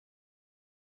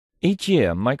Each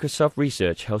year, Microsoft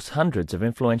Research hosts hundreds of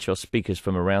influential speakers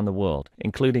from around the world,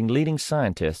 including leading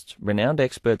scientists, renowned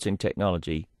experts in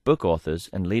technology, book authors,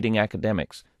 and leading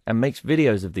academics, and makes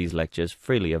videos of these lectures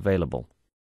freely available.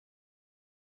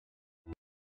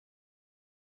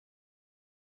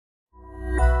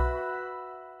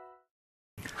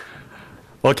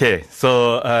 Okay,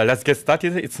 so let's get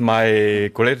started. It's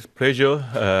my great pleasure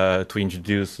to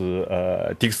introduce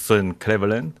Dixon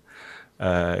Cleveland.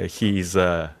 He is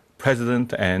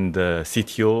president and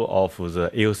CTO of the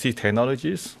AOC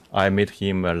Technologies. I met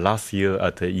him last year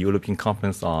at the European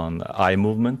conference on eye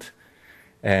movement.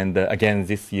 And again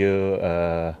this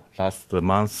year, last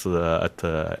month at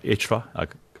ITRA,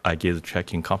 eye gaze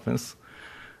tracking conference.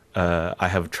 I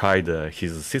have tried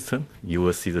his system. You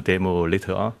will see the demo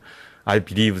later on. I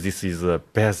believe this is the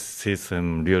best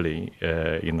system really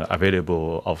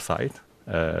available outside.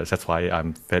 That's why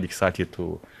I'm very excited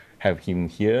to have him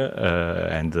here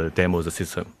and demo the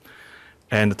system.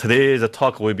 And today the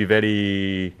talk will be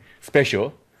very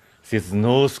special. There's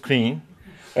no screen.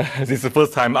 This is the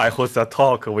first time I host a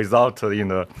talk without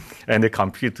any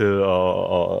computer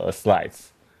or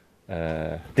slides.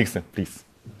 Dixon, please.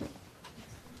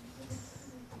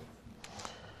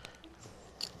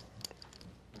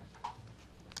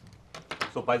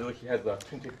 So by the way, he has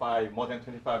more than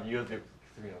 25 years of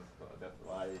experience. So that's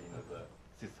why the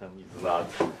system is not.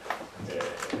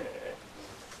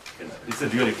 It's a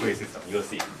really great system. You'll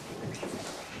see.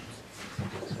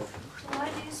 Why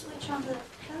do you switch on the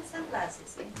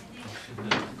sunglasses?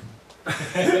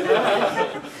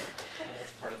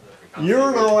 You're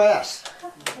an OS.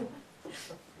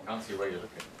 I can't see where you're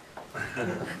looking.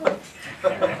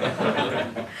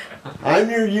 I'm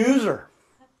your user.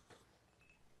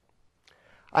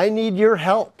 I need your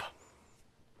help.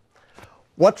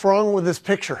 What's wrong with this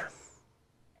picture?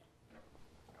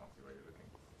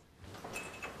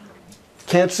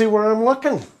 Can't see where I'm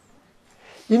looking.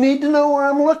 You need to know where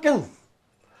I'm looking.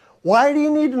 Why do you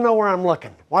need to know where I'm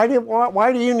looking? Why do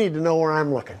you need to know where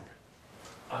I'm looking?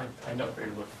 I know where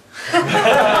you're looking.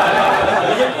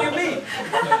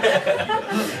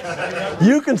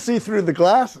 You can see through the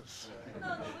glasses.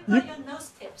 No, your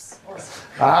nose tips.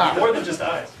 More than just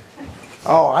eyes.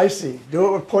 Oh, I see. Do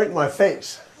it with pointing my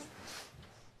face.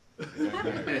 But we know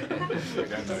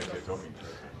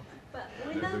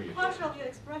part of your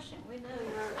expression. We know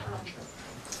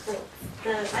your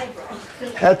the eyebrow.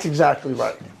 That's exactly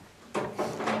right.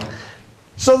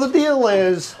 So the deal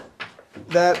is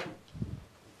that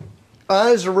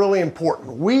eyes are really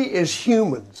important. We as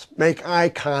humans make eye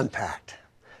contact.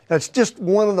 That's just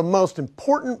one of the most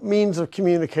important means of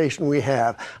communication we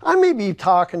have. I may be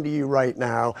talking to you right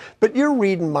now, but you're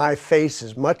reading my face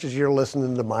as much as you're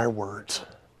listening to my words.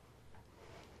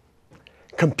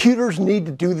 Computers need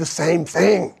to do the same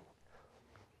thing.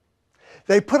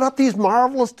 They put up these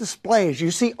marvelous displays.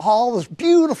 You see all this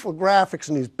beautiful graphics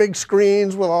and these big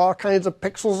screens with all kinds of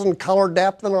pixels and color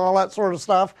depth and all that sort of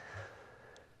stuff.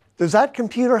 Does that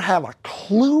computer have a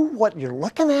clue what you're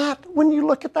looking at when you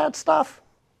look at that stuff?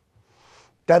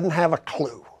 Doesn't have a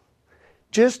clue.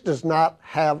 Just does not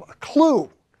have a clue.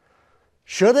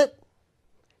 Should it?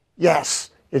 Yes.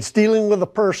 It's dealing with a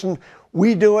person.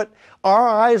 We do it. Our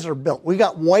eyes are built. We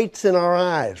got whites in our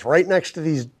eyes right next to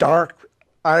these dark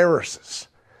irises.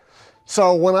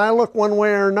 So when I look one way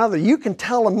or another, you can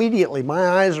tell immediately my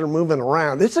eyes are moving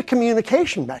around. It's a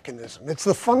communication mechanism. It's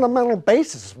the fundamental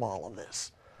basis of all of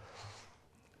this.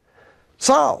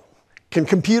 So, can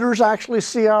computers actually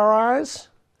see our eyes?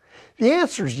 The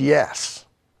answer is yes.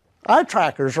 Eye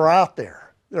trackers are out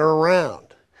there. They're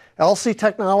around. LC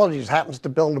Technologies happens to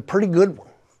build a pretty good one.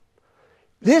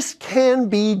 This can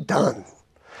be done.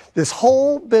 This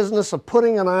whole business of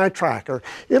putting an eye tracker,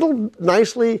 it'll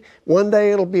nicely, one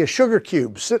day it'll be a sugar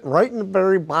cube sitting right in the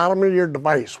very bottom of your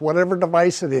device, whatever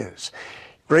device it is.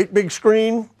 Great big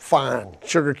screen, fine,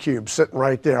 sugar cube sitting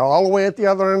right there. All the way at the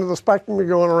other end of the spectrum, you're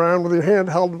going around with your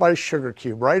handheld device, sugar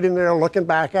cube, right in there looking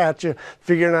back at you,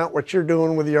 figuring out what you're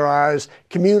doing with your eyes,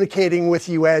 communicating with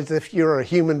you as if you're a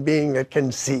human being that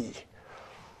can see.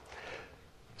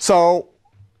 So,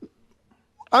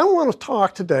 I want to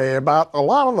talk today about a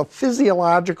lot of the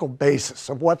physiological basis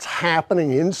of what's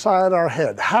happening inside our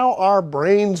head, how our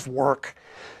brains work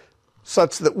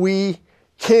such that we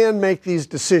can make these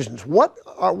decisions.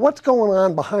 What's going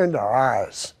on behind our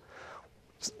eyes?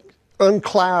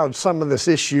 Uncloud some of this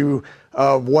issue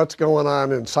of what's going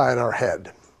on inside our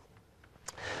head.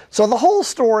 So the whole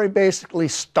story basically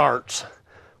starts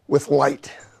with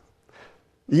light.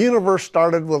 The universe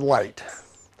started with light.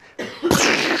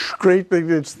 Great big,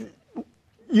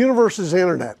 universe is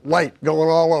internet, light going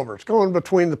all over. It's going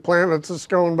between the planets, it's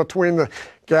going between the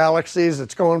galaxies,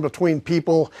 it's going between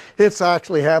people. It's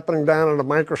actually happening down at a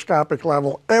microscopic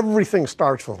level. Everything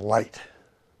starts with light.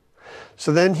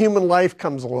 So then human life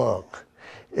comes along.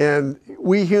 And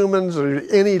we humans, or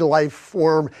any life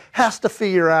form, has to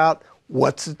figure out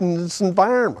what's in its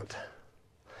environment.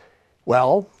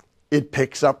 Well, it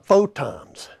picks up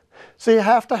photons. So you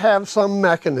have to have some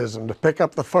mechanism to pick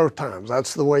up the photons.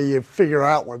 That's the way you figure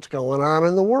out what's going on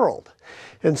in the world.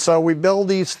 And so we build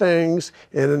these things,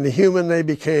 and in the human they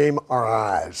became our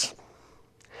eyes.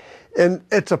 And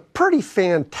it's a pretty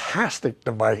fantastic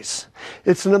device.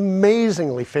 It's an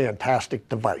amazingly fantastic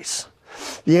device.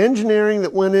 The engineering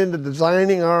that went into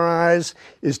designing our eyes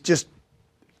is just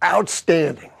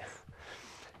outstanding.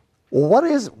 Well, what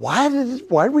is it? Why did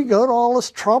we go to all this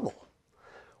trouble?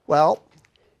 Well,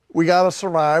 we got to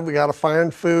survive, we got to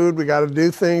find food, we got to do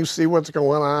things, see what's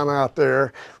going on out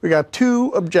there. We got two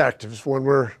objectives when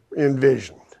we're in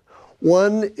vision.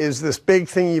 One is this big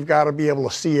thing, you've got to be able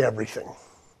to see everything.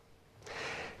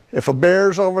 If a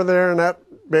bear's over there and that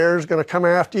bear's going to come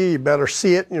after you, you better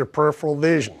see it in your peripheral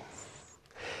vision.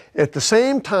 At the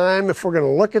same time, if we're going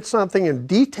to look at something in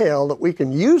detail that we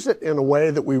can use it in a way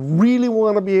that we really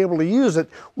want to be able to use it,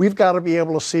 we've got to be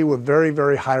able to see with very,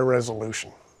 very high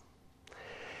resolution.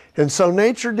 And so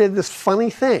nature did this funny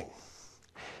thing.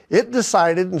 It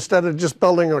decided, instead of just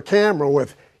building a camera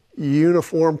with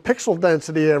uniform pixel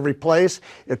density every place,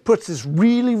 it puts this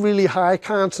really, really high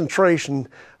concentration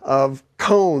of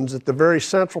cones at the very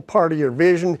central part of your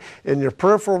vision, and your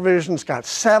peripheral vision's got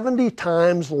 70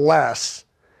 times less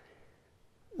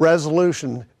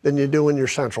resolution than you do in your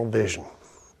central vision.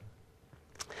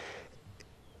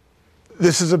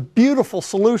 This is a beautiful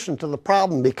solution to the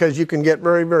problem because you can get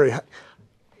very, very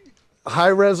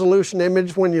high resolution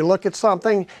image when you look at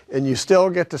something, and you still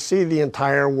get to see the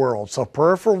entire world. So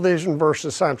peripheral vision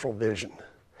versus central vision.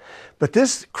 But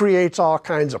this creates all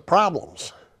kinds of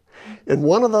problems. And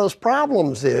one of those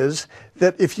problems is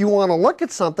that if you want to look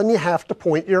at something, you have to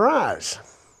point your eyes.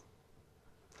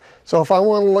 So if I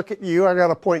want to look at you, I got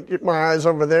to point my eyes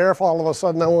over there. If all of a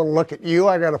sudden I want to look at you,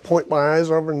 I got to point my eyes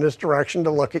over in this direction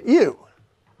to look at you.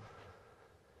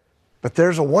 But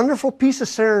there's a wonderful piece of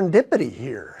serendipity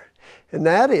here. And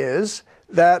that is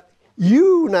that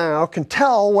you now can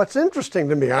tell what's interesting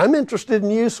to me. I'm interested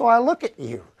in you, so I look at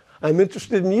you. I'm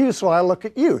interested in you, so I look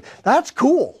at you. That's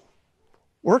cool.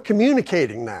 We're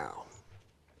communicating now.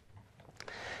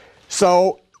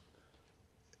 So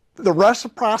the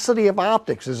reciprocity of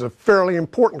optics is a fairly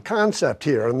important concept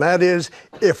here, and that is,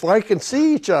 if I can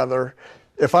see each other,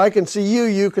 if I can see you,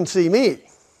 you can see me.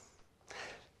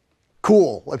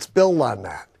 Cool, let's build on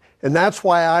that. And that's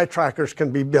why eye trackers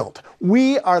can be built.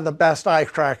 We are the best eye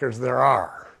trackers there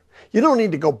are. You don't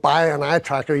need to go buy an eye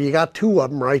tracker. You got two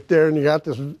of them right there, and you got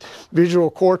this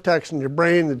visual cortex in your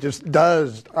brain that just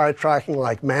does eye tracking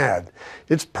like mad.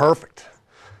 It's perfect.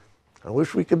 I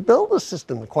wish we could build a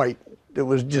system that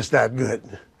was just that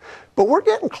good. But we're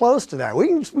getting close to that. We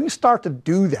can start to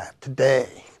do that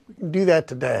today. We can do that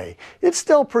today. It's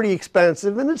still pretty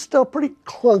expensive, and it's still pretty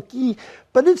clunky,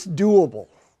 but it's doable.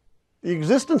 The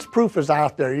existence proof is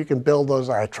out there. You can build those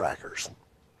eye trackers.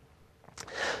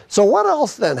 So what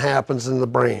else then happens in the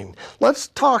brain? Let's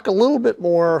talk a little bit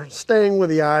more, staying with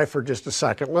the eye for just a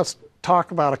second. Let's talk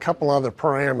about a couple other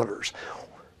parameters.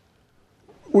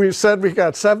 We said we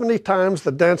got 70 times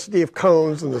the density of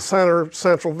cones in the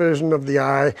central vision of the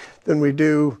eye than we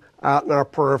do out in our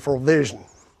peripheral vision.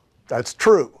 That's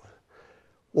true.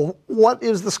 Well, what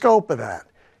is the scope of that?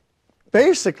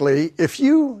 Basically, if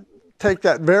you take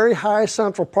that very high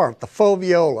central part, the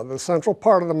foveola, the central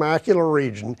part of the macular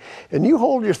region, and you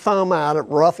hold your thumb out at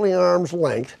roughly arm's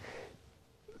length,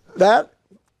 that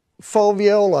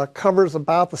foveola covers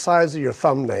about the size of your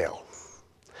thumbnail.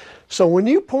 So when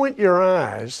you point your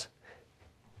eyes,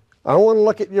 I want to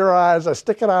look at your eyes, I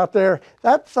stick it out there,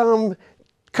 that thumb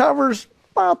covers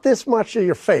about this much of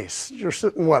your face. You're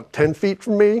sitting, what, 10 feet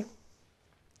from me?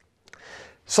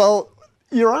 So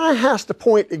your eye has to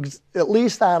point at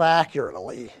least that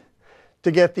accurately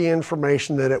to get the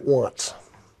information that it wants.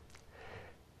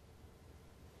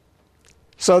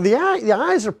 So the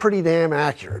eyes are pretty damn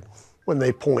accurate when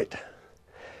they point.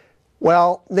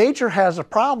 Well, nature has a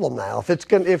problem now.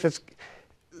 Let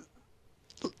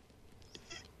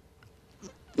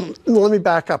me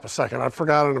back up a second. I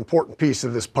forgot an important piece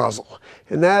of this puzzle.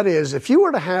 And that is, if you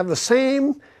were to have the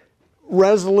same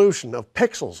resolution of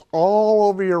pixels all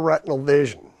over your retinal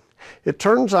vision, it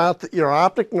turns out that your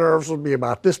optic nerves would be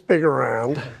about this big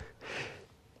around.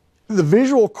 The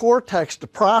visual cortex to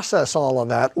process all of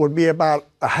that would be about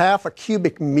a half a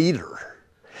cubic meter.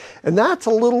 And that's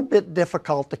a little bit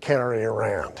difficult to carry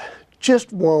around.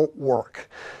 Just won't work.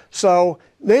 So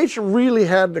nature really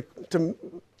had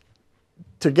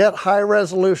to get high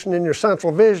resolution in your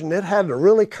central vision, it had to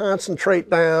really concentrate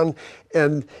down,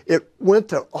 and it went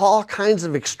to all kinds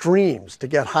of extremes to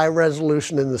get high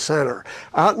resolution in the center.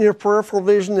 Out in your peripheral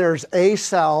vision, there's a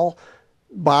cell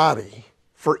body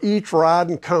for each rod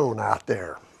and cone out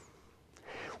there.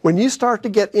 When you start to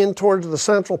get in towards the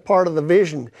central part of the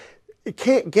vision, it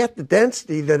can't get the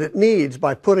density that it needs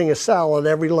by putting a cell at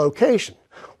every location.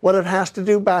 What it has to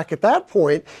do back at that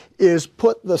point is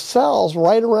put the cells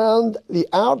right around the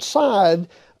outside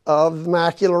of the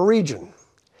macular region.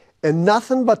 And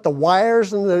nothing but the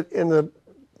wires and the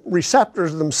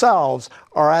receptors themselves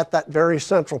are at that very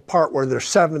central part where there's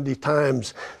 70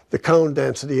 times the cone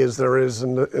density as there is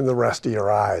in the rest of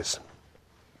your eyes.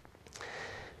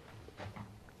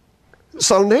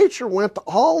 So nature went to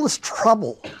all this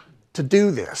trouble to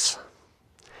do this.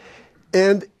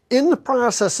 And in the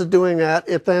process of doing that,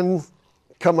 it then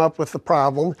come up with the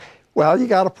problem, well, you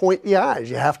got to point the eyes.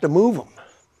 You have to move them.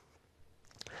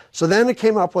 So then it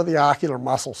came up with the ocular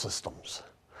muscle systems.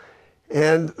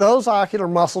 And those ocular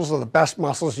muscles are the best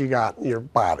muscles you got in your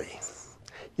body.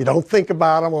 You don't think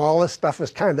about them. All this stuff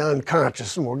is kind of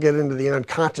unconscious, and we'll get into the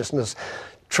unconsciousness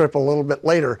trip a little bit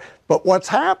later. But what's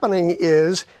happening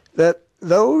is that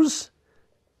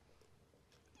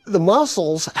the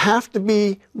muscles have to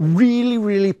be really,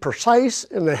 really precise,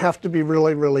 and they have to be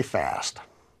really, really fast.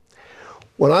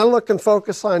 When I look and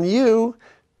focus on you,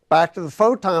 back to the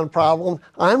photon problem,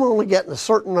 I'm only getting a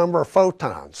certain number of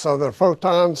photons. So the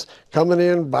photons coming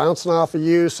in, bouncing off of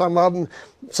you, some of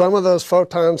those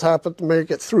photons happen to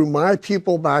make it through my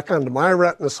pupil back onto my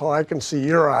retina so I can see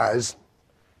your eyes.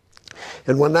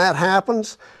 And when that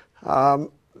happens,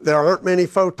 there aren't many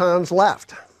photons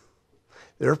left.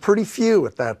 There are pretty few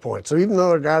at that point. So even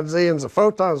though there are gazillions of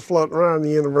photons floating around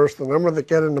the universe, the number that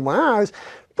get into my eyes,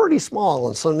 pretty small.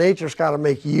 And so nature's got to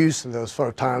make use of those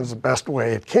photons the best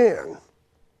way it can.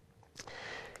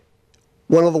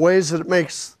 One of the ways that it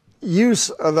makes use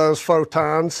of those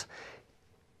photons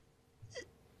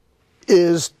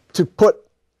is to put,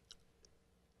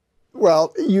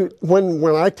 well,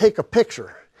 when I take a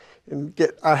picture,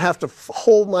 I have to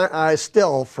hold my eyes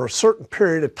still for a certain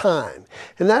period of time.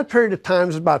 And that period of time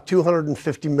is about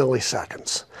 250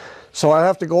 milliseconds. So I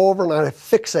have to go over and I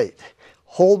fixate,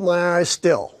 hold my eyes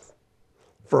still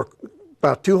for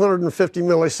about 250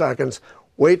 milliseconds,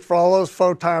 wait for all those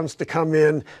photons to come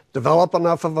in, develop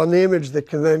enough of an image that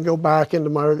can then go back into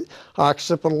my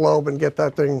occipital lobe and get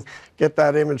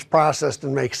that image processed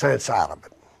and make sense out of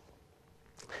it.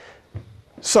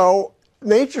 So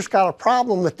nature's got a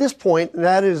problem at this point, and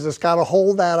that is it's got to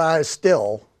hold that eye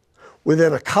still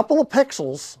within a couple of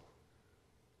pixels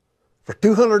for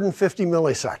 250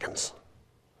 milliseconds.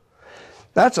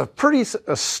 That's a pretty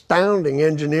astounding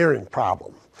engineering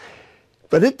problem.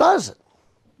 But it does it.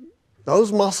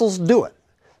 Those muscles do it.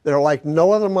 They're like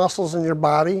no other muscles in your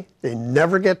body. They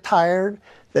never get tired.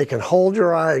 They can hold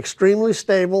your eye extremely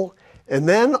stable. And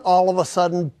then all of a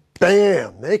sudden,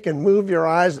 bam, they can move your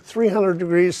eyes at 300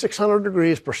 degrees, 600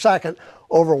 degrees per second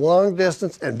over long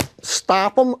distance and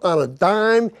stop them on a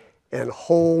dime and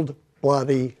hold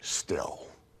bloody still.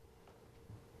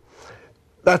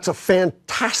 That's a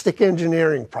fantastic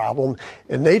engineering problem,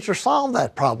 and nature solved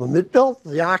that problem. It built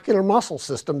the ocular muscle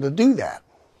system to do that.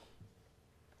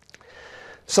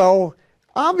 So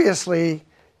obviously,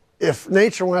 if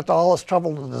nature went to all this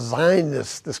trouble to design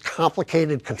this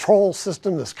complicated control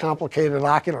system, this complicated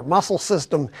ocular muscle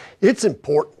system, it's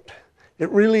important. It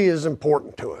really is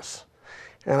important to us.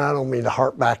 And I don't mean to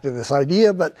harp back to this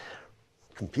idea, but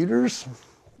computers,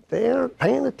 they aren't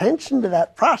paying attention to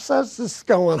that process that's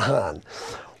going on.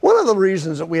 One of the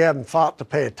reasons that we haven't thought to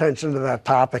pay attention to that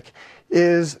topic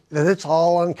is that it's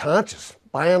all unconscious.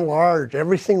 By and large,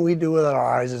 everything we do with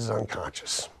our eyes is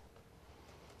unconscious.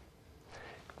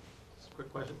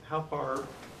 Quick question. How far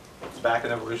back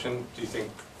in evolution do you think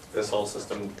this whole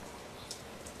system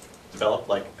developed?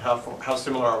 Like, how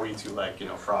similar are we to, like,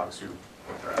 frogs who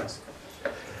with their eyes?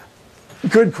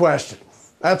 Good question.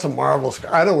 That's a marvelous.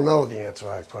 I don't know the answer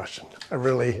to that question. I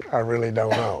really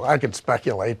don't know. I could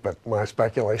speculate, but my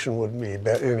speculation wouldn't be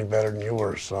any better than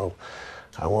yours, so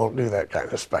I won't do that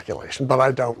kind of speculation. But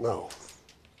I don't know.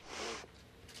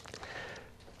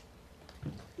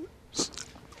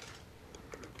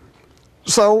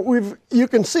 So you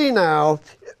can see now,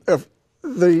 if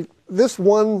this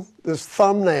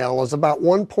thumbnail is about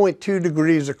 1.2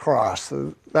 degrees across.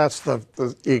 That's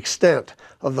the extent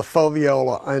of the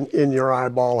foveola in your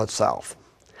eyeball itself.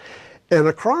 And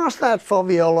across that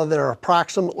foveola, there are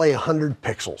approximately 100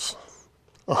 pixels.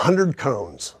 100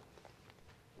 cones.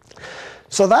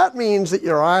 So that means that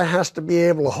your eye has to be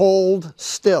able to hold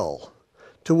still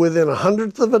to within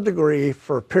 1/100th of a degree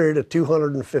for a period of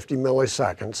 250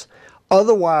 milliseconds.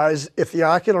 Otherwise, if the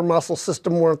ocular muscle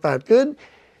system weren't that good,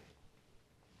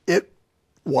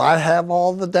 why have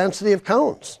all the density of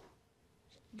cones?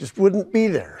 Just wouldn't be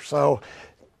there. So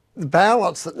the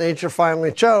balance that nature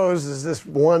finally chose is this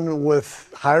one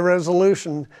with high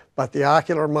resolution, but the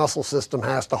ocular muscle system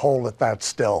has to hold it that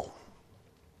still.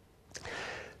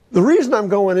 The reason I'm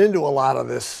going into a lot of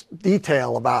this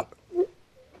detail about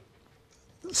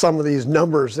some of these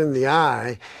numbers in the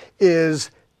eye is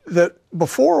that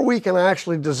before we can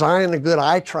actually design a good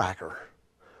eye tracker,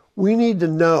 we need to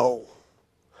know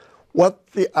what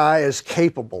the eye is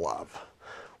capable of.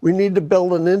 We need to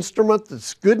build an instrument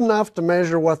that's good enough to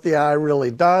measure what the eye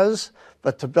really does,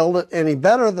 but to build it any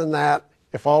better than that,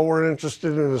 if all we're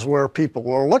interested in is where people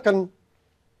are looking,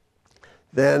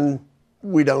 then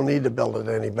we don't need to build it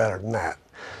any better than that.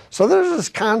 So there's this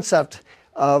concept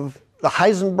of the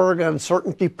Heisenberg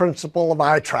uncertainty principle of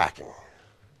eye tracking.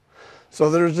 So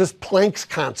there's this Planck's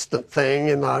constant thing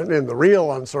in the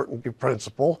real uncertainty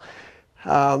principle,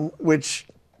 which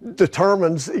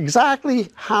determines exactly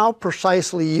how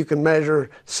precisely you can measure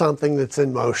something that's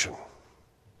in motion.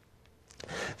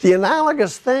 The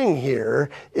analogous thing here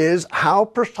is how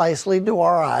precisely do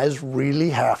our eyes really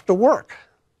have to work?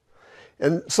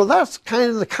 And so that's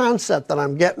kind of the concept that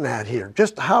I'm getting at here.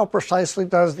 Just how precisely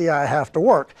does the eye have to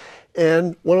work?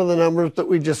 And one of the numbers that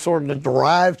we just sort of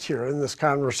derived here in this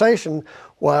conversation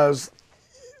was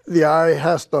the eye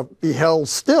has to be held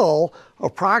still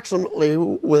approximately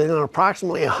within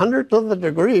approximately 1/100th of a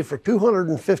degree for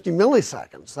 250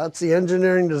 milliseconds. That's the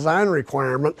engineering design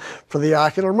requirement for the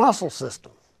ocular muscle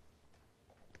system.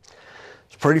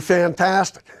 It's pretty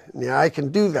fantastic, and the eye can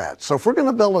do that. So if we're going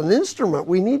to build an instrument,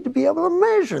 we need to be able to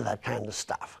measure that kind of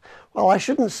stuff. Well, I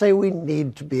shouldn't say we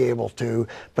need to be able to,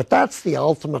 but that's the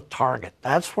ultimate target.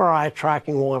 That's where eye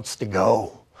tracking wants to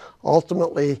go.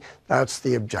 Ultimately, that's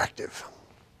the objective.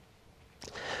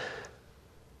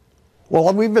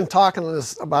 Well, we've been talking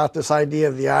about this idea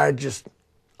of the eye just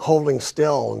holding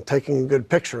still and taking a good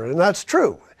picture, and that's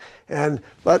true.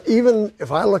 But even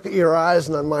if I look at your eyes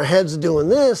and my head's doing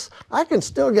this, I can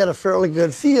still get a fairly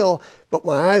good feel, but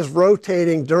my eye's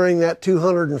rotating during that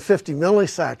 250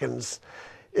 milliseconds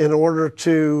in order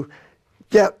to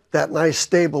get that nice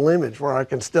stable image where I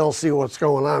can still see what's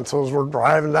going on. So as we're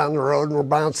driving down the road and we're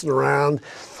bouncing around,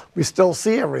 we still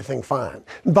see everything fine.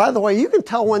 And by the way, you can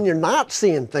tell when you're not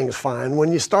seeing things fine.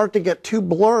 When you start to get too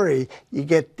blurry, you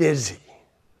get dizzy.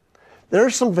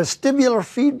 There's some vestibular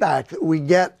feedback that we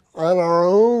get on our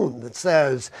own that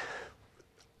says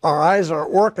our eyes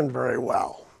aren't working very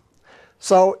well.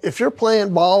 So if you're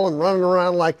playing ball and running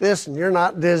around like this and you're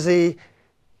not dizzy,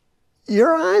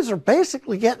 your eyes are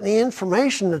basically getting the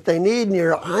information that they need, and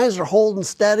your eyes are holding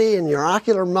steady, and your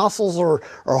ocular muscles are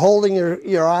holding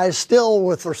your eyes still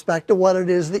with respect to what it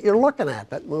is that you're looking at,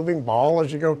 that moving ball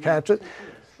as you go catch it.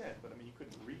 But I mean, you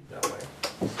couldn't read that way.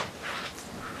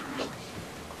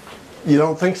 You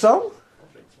don't think so? I don't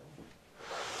think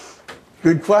so.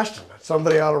 Good question.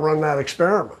 Somebody ought to run that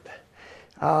experiment.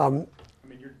 I mean,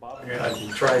 you're bobbing your head.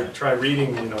 You try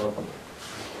reading, you know,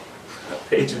 a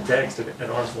page of text at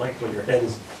arm's length when your head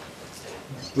is.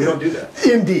 We don't do that.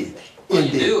 Indeed. Well,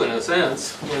 Indeed. you do in a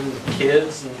sense. When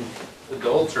kids and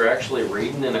adults are actually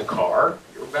reading in a car,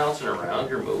 you're bouncing around,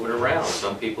 you're moving around.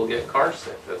 Some people get car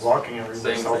sick. That's Walking and the reading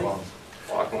with same cell thing. phone.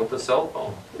 Walking with a cell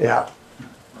phone. Yeah.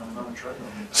 I'm on a treadmill.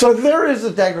 So there is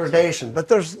a degradation, but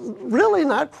there's really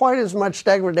not quite as much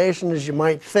degradation as you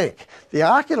might think. The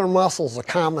ocular muscles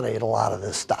accommodate a lot of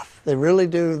this stuff. They really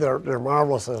do. They're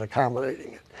marvelous at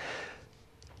accommodating it.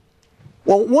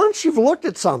 Well, once you've looked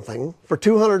at something for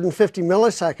 250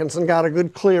 milliseconds and got a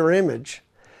good clear image,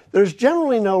 there's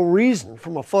generally no reason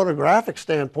from a photographic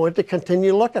standpoint to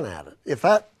continue looking at it. If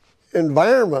that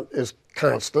environment is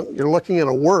constant, you're looking at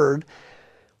a word,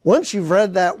 once you've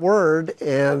read that word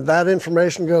and that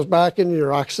information goes back into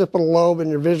your occipital lobe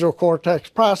and your visual cortex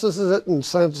processes it and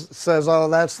says, oh,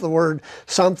 that's the word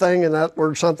something, and that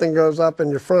word something goes up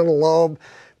in your frontal lobe,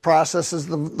 processes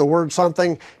the word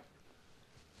something,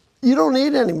 you don't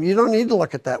need to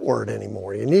look at that word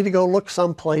anymore. You need to go look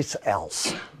someplace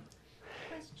else.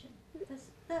 Question. Does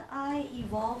the eye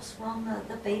evolves from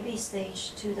the baby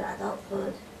stage to the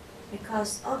adulthood?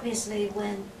 Because obviously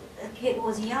when a kid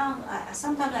was young,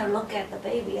 sometimes I look at the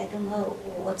baby, I don't know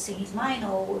what's in his mind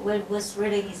or what's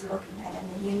really he's looking at,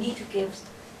 and you need to give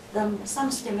them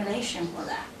some stimulation for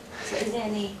that. So is there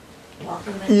any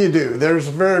documentation? You do. There's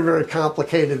a very, very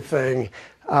complicated thing.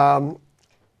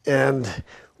 And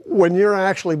when you're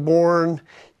actually born,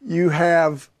 you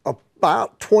have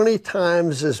about 20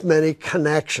 times as many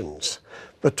connections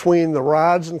between the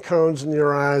rods and cones in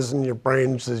your eyes and your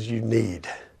brains as you need.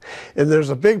 And there's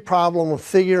a big problem with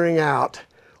figuring out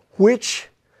which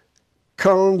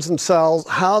cones and cells,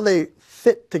 how they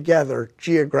fit together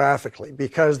geographically,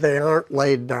 because they aren't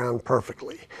laid down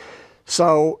perfectly.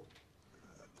 So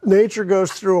nature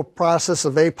goes through a process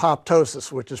of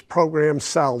apoptosis, which is programmed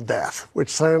cell death, which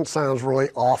sounds really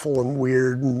awful and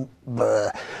weird and bleh.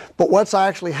 But what's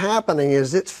actually happening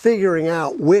is it's figuring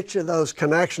out which of those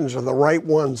connections are the right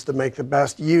ones to make the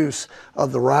best use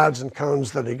of the rods and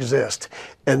cones that exist.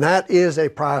 And that is a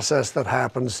process that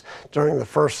happens during the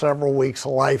first several weeks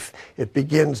of life. It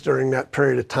begins during that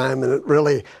period of time, and it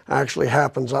really actually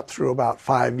happens up through about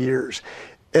 5 years.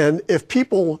 And if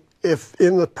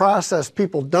in the process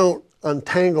people don't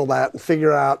untangle that and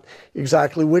figure out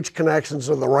exactly which connections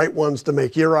are the right ones to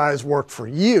make your eyes work for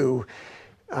you,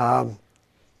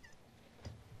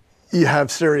 you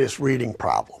have serious reading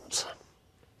problems.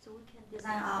 So we can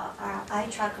design our eye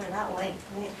tracker that way.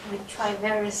 We try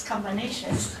various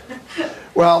combinations.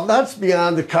 Well, that's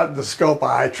beyond the scope of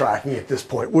eye tracking at this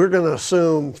point. We're going to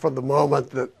assume for the moment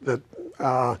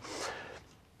that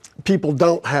people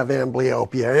don't have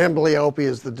amblyopia. Amblyopia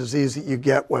is the disease that you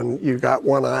get when you've got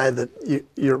one eye that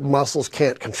your muscles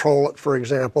can't control it, for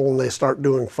example, and they start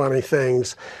doing funny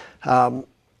things. And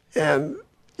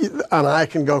an eye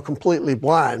can go completely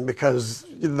blind because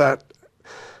that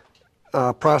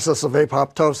process of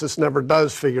apoptosis never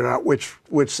does figure out which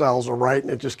cells are right,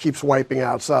 and it just keeps wiping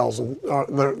out cells and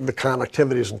the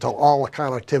connectivities until all the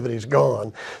connectivity is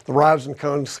gone. The rods and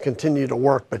cones continue to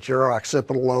work, but your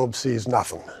occipital lobe sees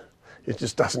nothing. It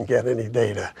just doesn't get any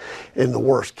data in the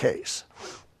worst case.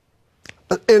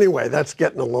 But anyway, that's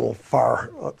getting a little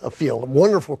far afield.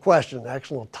 Wonderful question,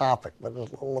 excellent topic, but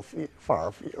it's a little far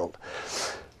afield.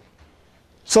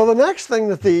 So the next thing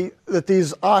that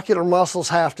these ocular muscles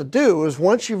have to do is,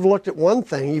 once you've looked at one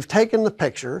thing, you've taken the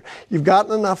picture, you've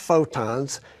gotten enough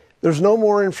photons, there's no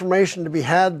more information to be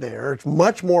had there. It's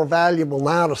much more valuable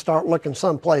now to start looking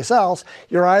someplace else.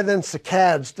 Your eye then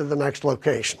saccades to the next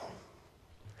location.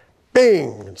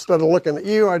 Bing! Instead of looking at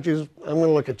you, I'm going to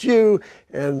look at you,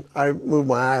 and I move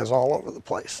my eyes all over the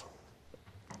place.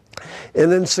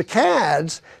 And in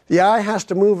saccades, the eye has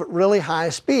to move at really high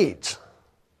speeds.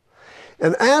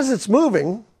 And as it's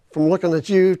moving from looking at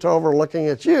you to over looking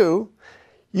at you,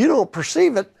 you don't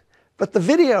perceive it, but the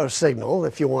video signal,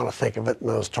 if you want to think of it in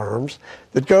those terms,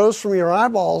 that goes from your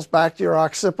eyeballs back to your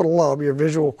occipital lobe, your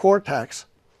visual cortex,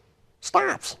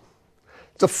 stops.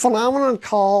 It's a phenomenon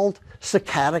called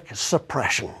saccadic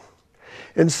suppression.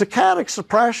 And saccadic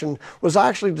suppression was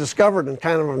actually discovered and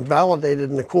kind of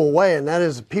invalidated in a cool way, and that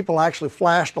is that people actually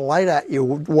flashed a light at you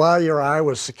while your eye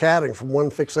was saccading from one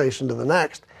fixation to the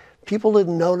next. People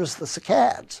didn't notice the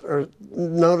saccades or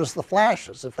notice the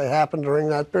flashes if they happened during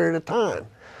that period of time.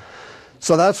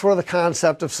 So that's where the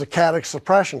concept of saccadic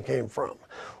suppression came from.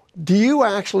 Do you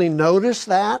actually notice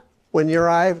that when your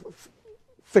eye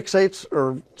fixates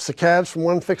or saccades from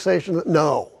one fixation?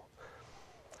 No.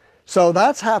 So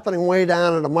that's happening way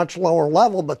down at a much lower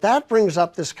level, but that brings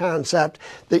up this concept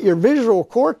that your visual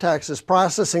cortex is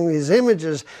processing these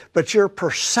images, but your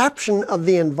perception of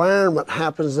the environment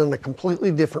happens in a completely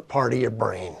different part of your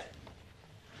brain.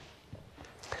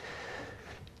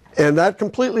 And that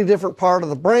completely different part of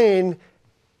the brain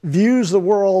views the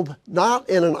world not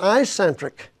in an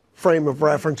eye-centric frame of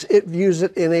reference, it views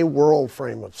it in a world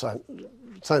frame of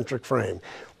centric frame.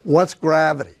 What's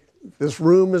gravity? This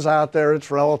room is out there,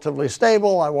 it's relatively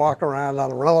stable. I walk around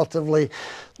on a relatively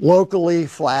locally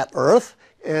flat Earth,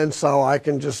 and so I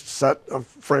can just set a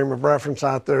frame of reference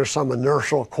out there, some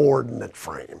inertial coordinate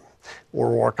frame. Or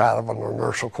work out of an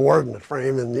inertial coordinate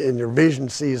frame, and your vision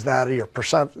sees that, or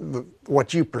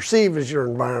what you perceive as your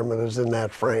environment is in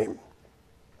that frame.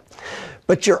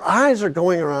 But your eyes are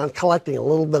going around collecting a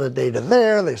little bit of data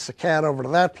there. They saccade over to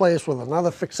that place with another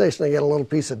fixation. They get a little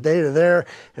piece of data there,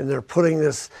 and they're putting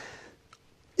this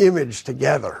image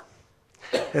together.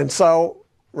 And so,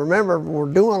 remember,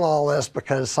 we're doing all this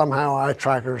because somehow eye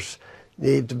trackers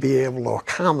need to be able to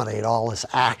accommodate all this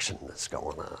action that's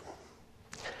going on.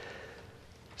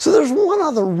 So there's one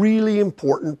other really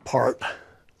important part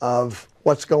of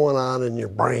what's going on in your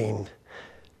brain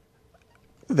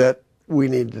that we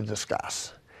need to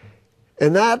discuss.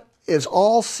 And that is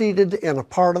all seated in a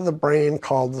part of the brain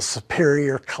called the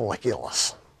superior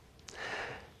colliculus.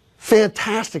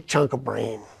 Fantastic chunk of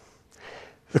brain.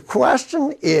 The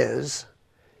question is,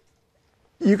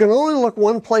 you can only look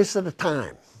one place at a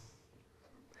time.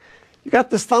 You got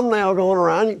this thumbnail going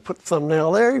around, you can put the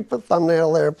thumbnail there, you put the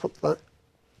thumbnail there,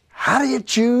 How do you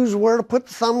choose where to put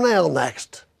the thumbnail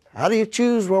next? How do you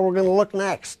choose where we're going to look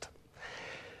next?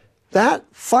 That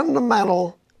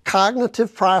fundamental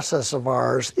cognitive process of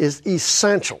ours is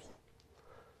essential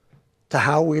to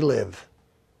how we live.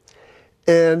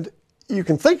 And you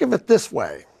can think of it this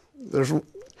way.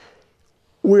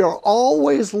 We are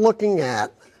always looking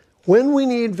at, when we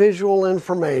need visual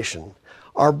information,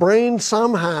 our brain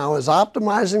somehow is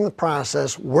optimizing the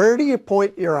process. Where do you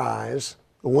point your eyes?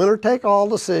 The winner-take-all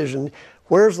decision.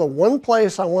 Where's the one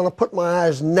place I want to put my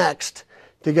eyes next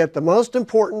to get the most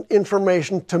important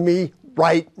information to me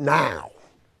right now?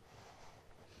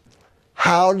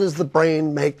 How does the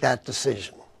brain make that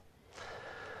decision?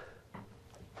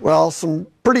 Well, some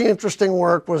pretty interesting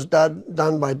work was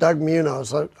done by Doug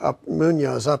Munoz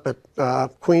up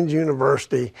at Queen's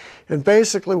University. And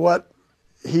basically what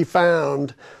he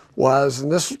found was,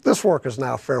 and this work is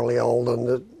now fairly old,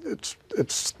 and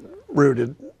it's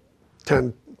rooted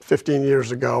 10, 15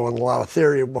 years ago, and a lot of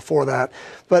theory before that.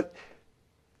 But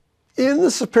in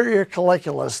the superior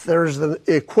colliculus, there's the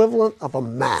equivalent of a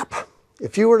map.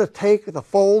 If you were to take the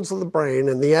folds of the brain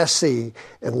and the SC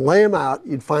and lay them out,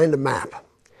 you'd find a map.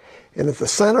 And at the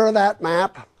center of that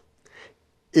map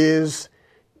is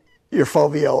your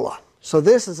foveola. So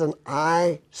this is an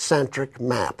eye-centric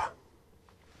map.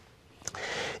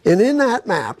 And in that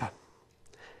map,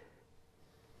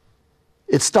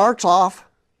 it starts off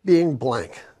being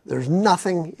blank. There's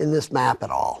nothing in this map at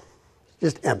all,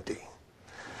 just empty.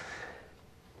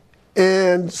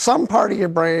 And some part of your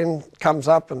brain comes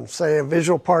up and, say, a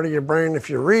visual part of your brain, if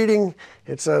you're reading,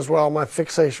 it says, well, my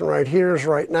fixation right here is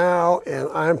right now, and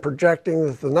I'm projecting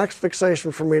that the next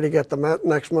fixation for me to get the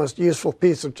next most useful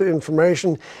piece of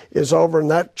information is over in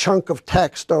that chunk of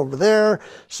text over there.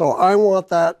 So I want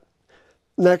that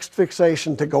next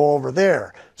fixation to go over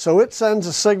there. So it sends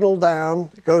a signal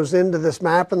down, it goes into this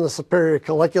map in the superior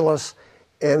colliculus,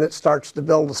 and it starts to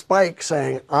build a spike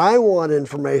saying, I want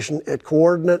information at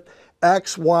coordinate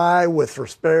X, Y with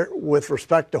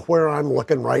respect to where I'm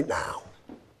looking right now.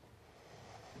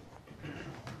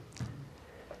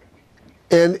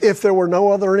 And if there were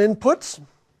no other inputs,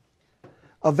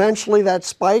 eventually that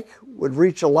spike would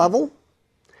reach a level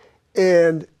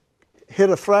and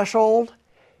hit a threshold,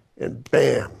 and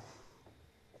bam,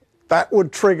 that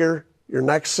would trigger your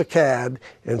next saccade.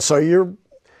 And so your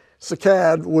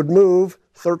saccade would move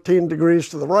 13 degrees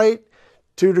to the right,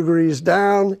 2 degrees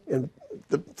down, and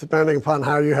depending upon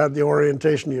how you had the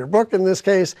orientation of your book in this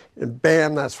case, and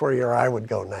bam, that's where your eye would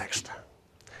go next.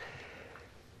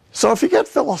 So if you get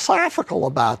philosophical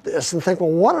about this and think,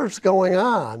 well, what is going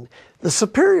on? The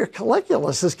superior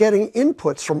colliculus is getting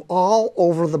inputs from all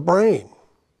over the brain.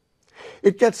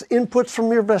 It gets inputs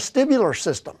from your vestibular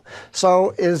system.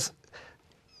 So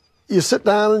you sit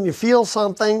down and you feel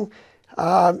something,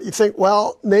 you think,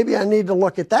 well, maybe I need to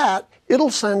look at that. It'll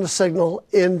send a signal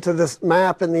into this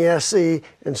map in the SC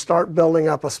and start building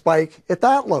up a spike at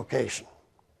that location.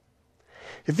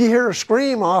 If you hear a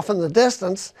scream off in the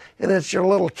distance and it's your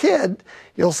little kid,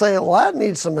 you'll say, well, that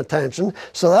needs some attention.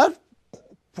 So that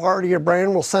part of your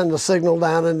brain will send a signal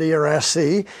down into your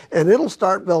SC, and it'll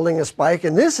start building a spike.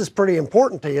 And this is pretty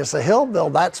important to you, so he'll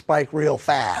build that spike real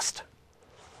fast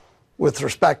with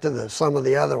respect to some of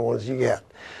the other ones you get.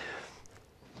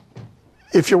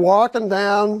 If you're walking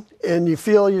down and you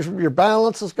feel your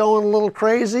balance is going a little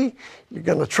crazy, you're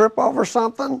going to trip over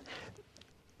something,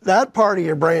 that part of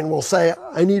your brain will say,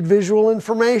 I need visual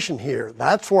information here.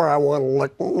 That's where I want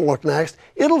to look next.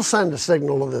 It'll send a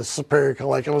signal to the superior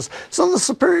colliculus. So the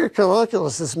superior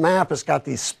colliculus, this map, has got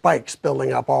these spikes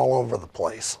building up all over the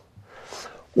place.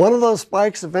 One of those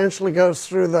spikes eventually goes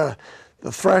through the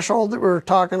threshold that we were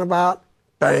talking about.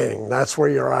 Bang, that's where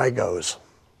your eye goes.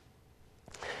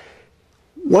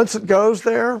 Once it goes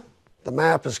there, the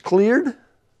map is cleared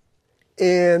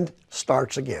and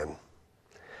starts again.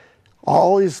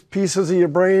 All these pieces of your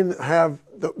brain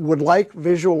that would like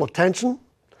visual attention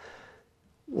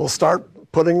will start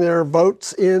putting their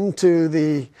votes into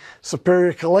the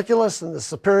superior colliculus, and the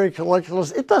superior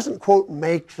colliculus, it doesn't, quote,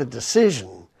 make the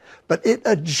decision, but it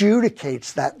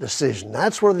adjudicates that decision.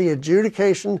 That's where the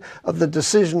adjudication of the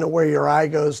decision of where your eye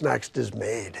goes next is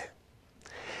made.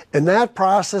 And that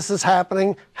process is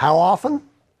happening how often?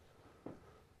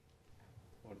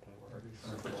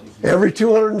 Every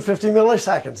 250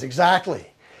 milliseconds, exactly.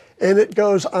 And it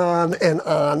goes on and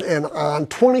on and on.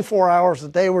 24 hours a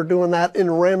day we're doing that.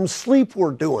 In REM sleep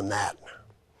we're doing that.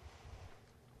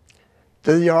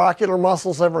 Do your ocular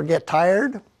muscles ever get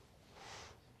tired?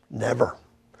 Never.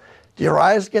 Do your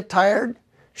eyes get tired?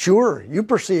 Sure, you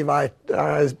perceive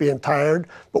eyes being tired,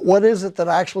 but what is it that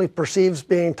actually perceives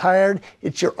being tired?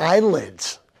 It's your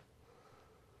eyelids.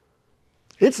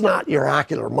 It's not your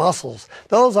ocular muscles.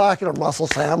 Those ocular muscles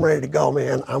say, I'm ready to go,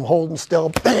 man. I'm holding still.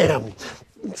 Bam!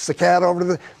 It's the cat over to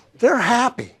the... They're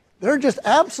happy. They're just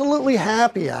absolutely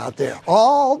happy out there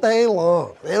all day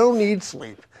long. They don't need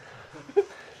sleep.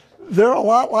 They're a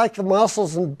lot like the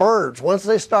muscles in birds. Once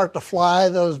they start to fly,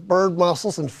 those bird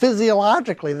muscles, and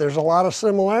physiologically, there's a lot of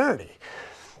similarity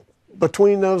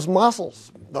between those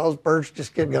muscles. Those birds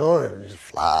just get going and just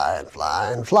fly and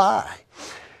fly and fly.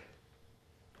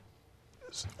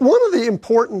 One of the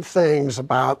important things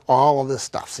about all of this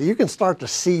stuff, so you can start to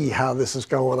see how this is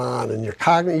going on, and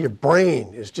your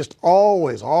brain is just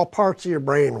always, all parts of your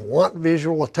brain want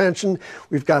visual attention.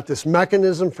 We've got this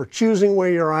mechanism for choosing where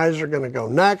your eyes are going to go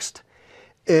next.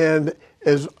 And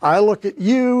as I look at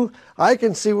you, I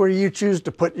can see where you choose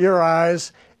to put your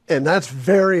eyes, and that's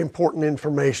very important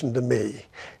information to me.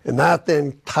 And that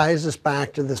then ties us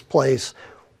back to this place.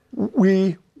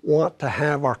 We want to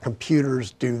have our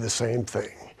computers do the same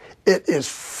thing. It is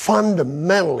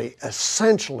fundamentally,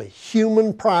 essentially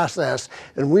human process,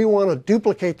 and we want to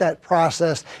duplicate that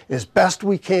process as best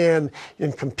we can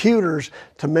in computers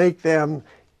to make them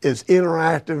as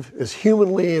interactive, as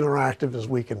humanly interactive as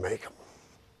we can make them.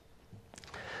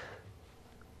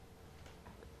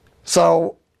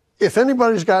 So if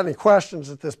anybody's got any questions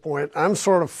at this point, I'm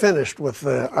sort of finished with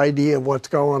the idea of what's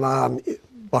going on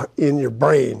in your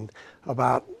brain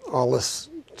about all this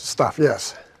stuff.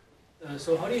 Yes?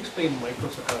 So how do you explain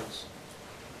microsaccades?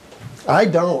 I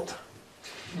don't.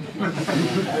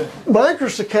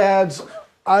 Microsaccades,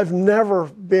 I've never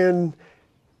been...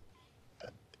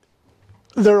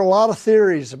 There are a lot of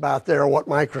theories about what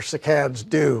microsaccades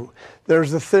do.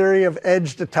 There's the theory of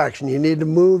edge detection. You need to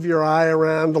move your eye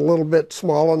around a little bit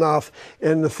small enough,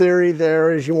 and the theory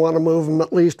there is you want to move them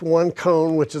at least one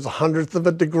cone, which is 1/100 of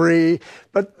a degree.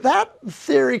 But that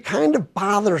theory kind of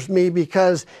bothers me,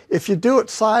 because if you do it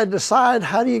side to side,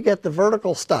 how do you get the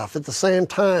vertical stuff at the same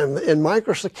time? And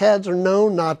microsaccades are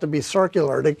known not to be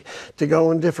circular, to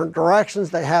go in different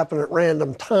directions. They happen at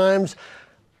random times.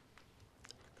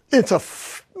 It's a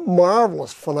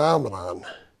marvelous phenomenon.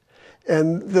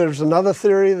 And there's another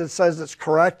theory that says it's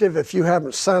corrective. If you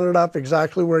haven't centered up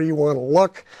exactly where you want to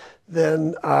look,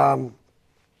 then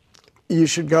you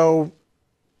should go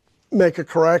make a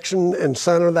correction and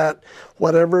center that,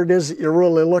 whatever it is that you're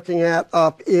really looking at,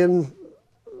 up in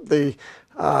the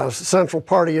central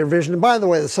part of your vision. And by the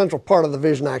way, the central part of the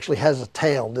vision actually has a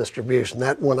tail distribution.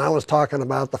 That, when I was talking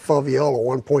about the foveola,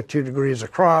 1.2 degrees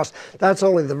across, that's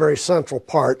only the very central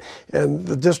part, and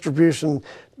the distribution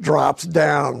drops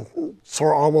down,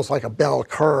 sort of almost like a bell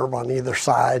curve on either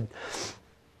side.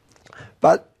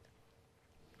 But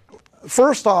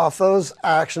first off, those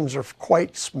actions are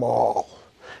quite small.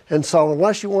 And so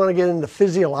unless you want to get into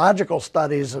physiological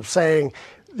studies of saying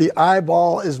the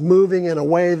eyeball is moving in a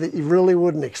way that you really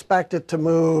wouldn't expect it to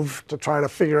move, to try to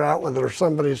figure out whether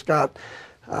somebody's got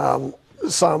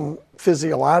some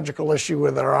physiological issue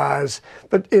with their eyes.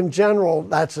 But in general,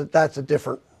 that's a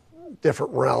different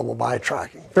realm of eye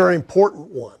tracking. Very important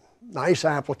one. Nice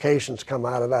applications come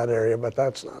out of that area, but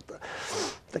that's not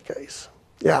the case.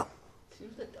 Yeah? It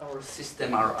seems that our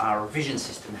system, our vision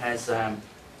system, has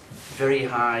very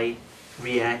high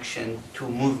reaction to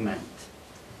movement.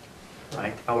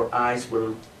 Right, our eyes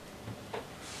will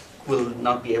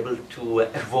not be able to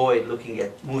avoid looking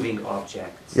at moving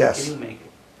objects. Yes. Can you make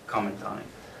a comment on it?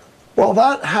 Well,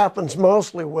 that happens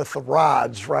mostly with the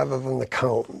rods rather than the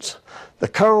cones. The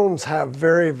cones have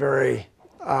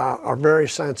are very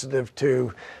sensitive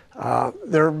to,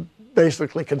 they're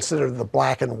basically considered the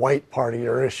black and white part of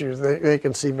your issues. They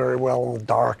can see very well in the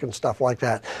dark and stuff like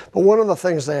that. But one of the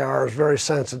things they are is very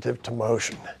sensitive to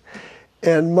motion.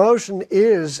 And motion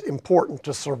is important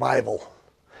to survival.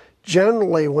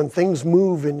 Generally, when things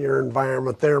move in your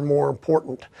environment, they're more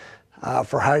important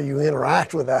for how you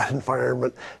interact with that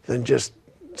environment than just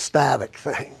static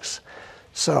things.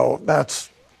 So that's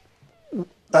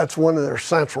one of their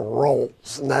central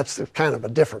roles, and that's kind of a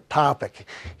different topic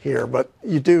here. But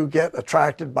you do get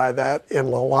attracted by that, and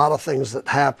a lot of things that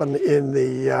happen in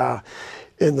the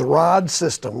rod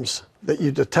systems that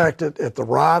you detect it at the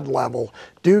rod level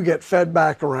do get fed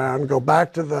back around, go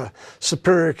back to the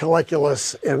superior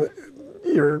colliculus, and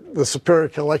the superior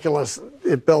colliculus,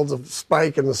 it builds a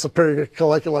spike, and the superior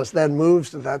colliculus then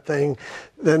moves to that thing,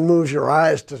 then moves your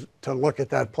eyes to look at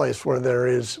that place where there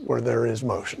is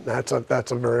motion. That's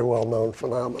a very well-known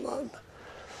phenomenon.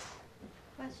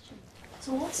 Question.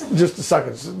 So what's the... Just a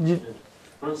second.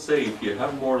 I want to say, if you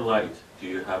have more light, do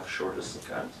you have shorter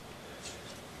saccades?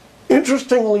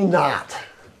 Interestingly not,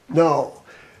 no.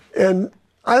 And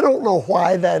I don't know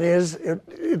why that is.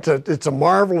 It's a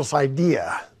marvelous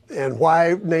idea. And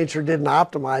why nature didn't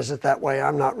optimize it that way,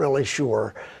 I'm not really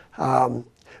sure.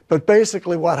 But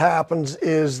basically what happens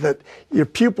is that your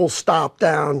pupils stop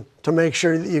down to make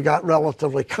sure that you got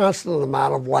relatively constant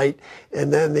amount of light,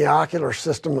 and then the ocular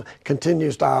system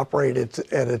continues to operate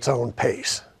at its own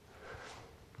pace.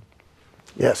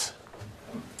 Yes?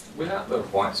 Without the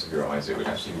whites of your eyes, it would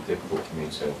actually be difficult for me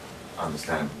to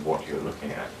understand what you're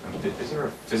looking at. I mean, is there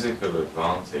a physical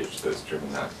advantage that's driven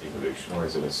that evolution, or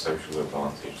is it a social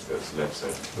advantage that's led to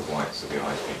the whites of the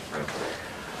eyes being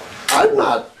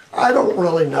friendly? I don't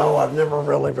really know. I've never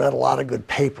really read a lot of good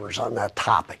papers on that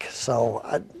topic. So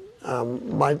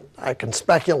I can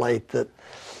speculate that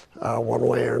one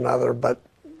way or another, but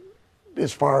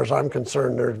as far as I'm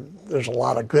concerned, there's a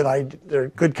lot of there are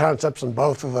good concepts in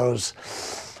both of those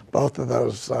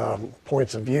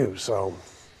points of view. So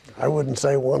I wouldn't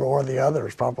say one or the other.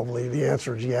 Is probably the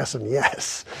answer is yes and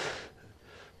yes.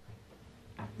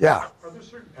 Yeah. Are there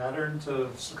certain patterns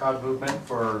of saccade movement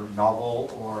for novel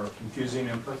or confusing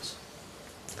inputs?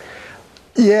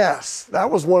 Yes, that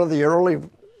was one of the early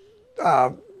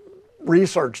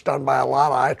research done by a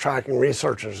lot of eye tracking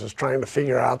researchers, is trying to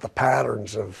figure out the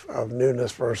patterns of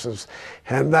newness versus,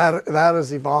 and that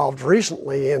has evolved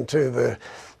recently into the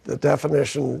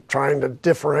definition trying to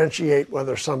differentiate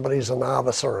whether somebody's a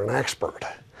novice or an expert.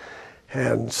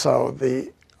 And so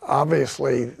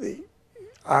obviously the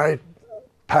eye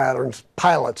patterns,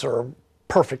 pilots are a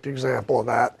perfect example of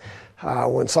that.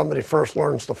 When somebody first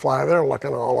learns to fly, they're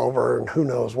looking all over and who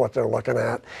knows what they're looking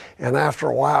at. And after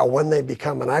a while, when they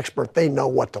become an expert, they know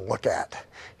what to look at.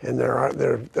 And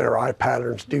their eye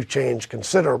patterns do change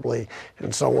considerably.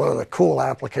 And so one of the cool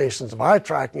applications of eye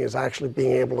tracking is actually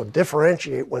being able to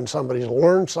differentiate when somebody's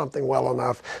learned something well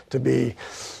enough to be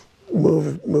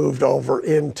moved over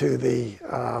into the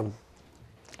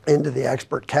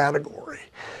expert category.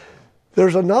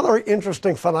 There's another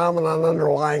interesting phenomenon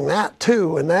underlying that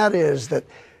too, and that is that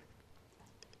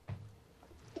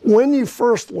when you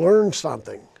first learn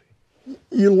something,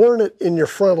 you learn it in your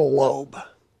frontal lobe.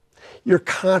 You're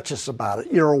conscious about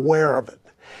it. You're aware of it.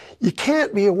 You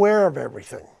can't be aware of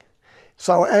everything.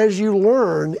 So as you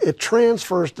learn, it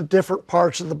transfers to different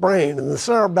parts of the brain, and the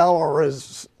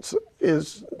cerebellar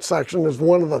section is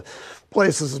one of the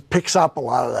places that picks up a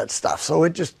lot of that stuff. So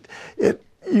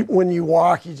when you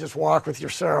walk, you just walk with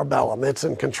your cerebellum. It's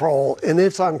in control, and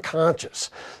it's unconscious.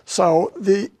 So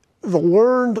the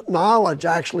learned knowledge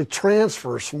actually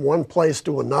transfers from one place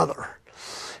to another.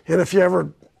 And if you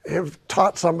ever have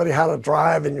taught somebody how to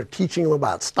drive and you're teaching them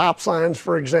about stop signs,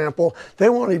 for example, they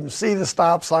won't even see the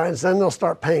stop signs. Then they'll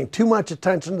start paying too much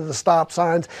attention to the stop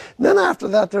signs. And then after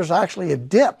that, there's actually a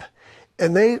dip.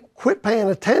 And they quit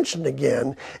paying attention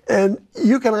again. And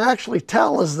you can actually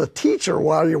tell as the teacher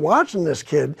while you're watching this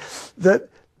kid that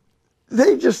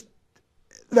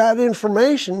that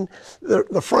information,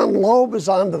 the frontal lobe is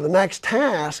on to the next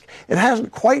task. It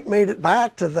hasn't quite made it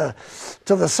back to the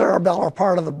cerebellar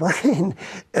part of the brain,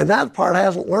 and that part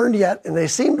hasn't learned yet, and they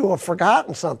seem to have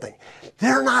forgotten something.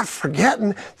 They're not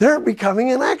forgetting, they're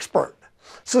becoming an expert.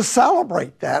 So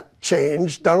celebrate that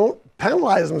change. Don't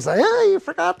penalize them and say, hey, you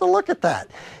forgot to look at that.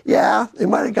 Yeah, they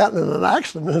might have gotten in an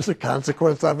accident as a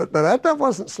consequence of it, but that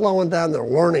wasn't slowing down their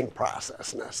learning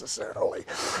process necessarily.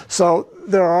 So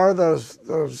there are those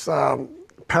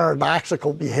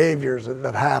paradoxical behaviors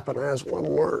that happen as one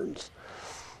learns.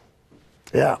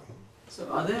 Yeah. So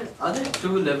are there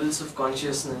two levels of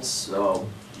consciousness?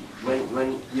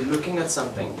 When you're looking at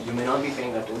something, you may not be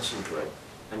paying attention to it,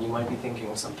 and you might be thinking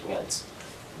of something else,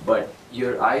 but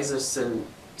your eyes are still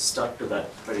stuck to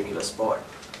that particular spot.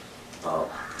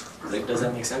 Does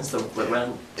that make sense?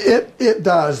 It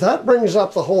does. That brings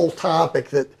up the whole topic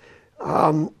that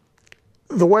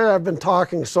the way I've been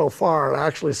talking so far, it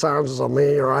actually sounds as though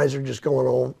maybe your eyes are just going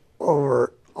all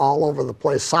over the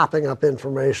place, sopping up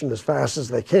information as fast as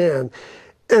they can.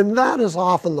 And that is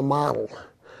often the model.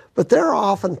 But there are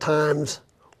often times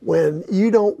when you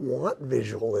don't want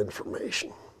visual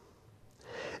information.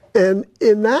 And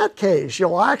in that case,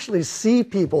 you'll actually see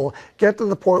people get to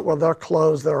the point where they'll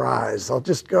close their eyes. They'll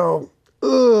just go,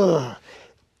 ugh.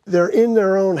 They're in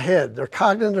their own head. Their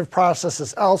cognitive process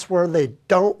is elsewhere. They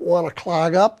don't want to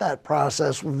clog up that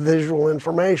process with visual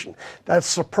information. That's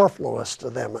superfluous to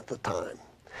them at the time.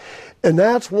 And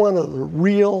that's one of the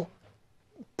real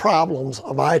problems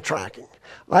of eye tracking.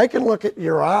 I can look at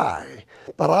your eye,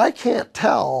 but I can't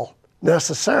tell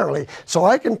necessarily. So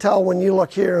I can tell when you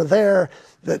look here or there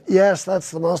that, yes, that's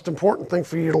the most important thing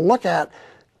for you to look at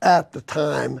the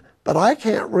time, but I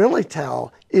can't really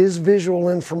tell, is visual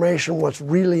information what's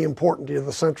really important to you,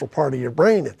 the central part of your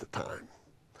brain at the time?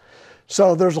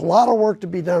 So there's a lot of work to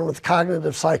be done with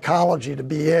cognitive psychology to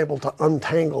be able to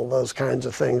untangle those kinds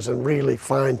of things and really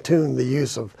fine-tune the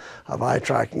use of eye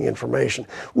tracking information.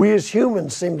 We as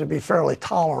humans seem to be fairly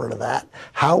tolerant of that.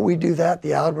 How we do that, the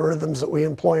algorithms that we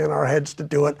employ in our heads to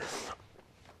do it,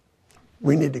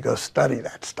 we need to go study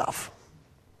that stuff.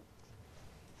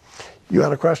 You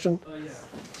had a question? Yeah.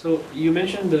 So you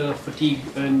mentioned fatigue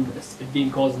and it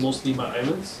being caused mostly by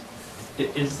eyelids.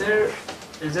 Is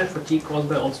there fatigue caused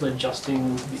by also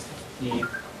adjusting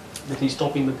the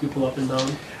stopping the pupil up and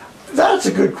down? That's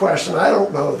a good question. I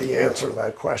don't know the answer to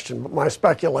that question, but my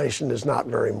speculation is not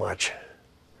very much.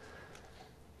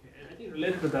 And I think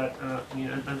related to that, I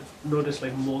mean, I've noticed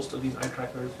like most of these eye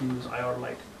trackers use IR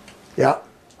light. Yeah.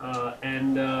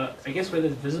 I guess when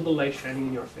there's visible light shining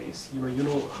in your face, you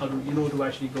know to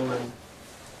actually go and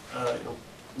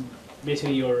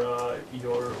basically your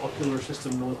ocular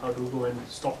system knows how to go and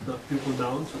stop the pupil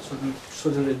down, so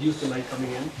to reduce the light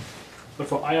coming in. But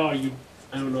for IR,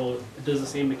 I don't know, does the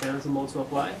same mechanism also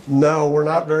apply? No, we're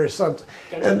not very sensitive.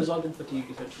 Can it result in fatigue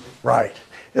essentially? Right.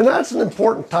 And that's an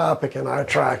important topic in eye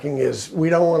tracking is we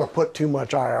don't want to put too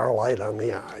much IR light on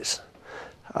the eyes.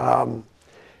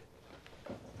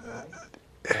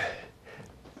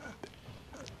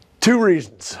 Two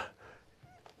reasons.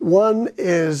 One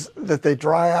is that they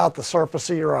dry out the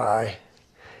surface of your eye,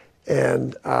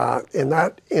 and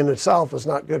that in itself is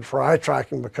not good for eye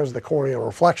tracking because the corneal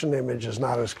reflection image is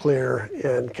not as clear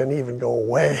and can even go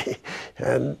away,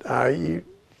 and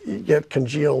you get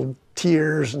congealed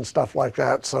tears and stuff like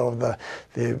that, so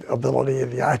the ability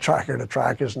of the eye tracker to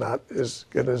track is not as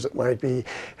good as it might be.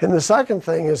 And the second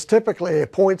thing is typically a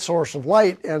point source of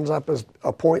light ends up as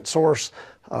a point source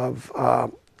of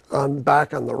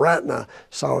back on the retina.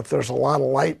 So if there's a lot of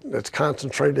light that's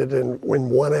concentrated in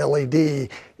one LED,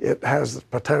 it has the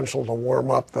potential to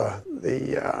warm up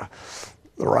the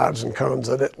rods and cones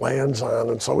that it lands on.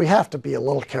 And so we have to be a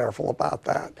little careful about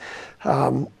that.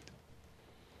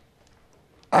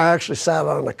 I actually sat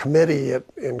on a committee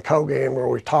in Kogan where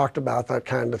we talked about that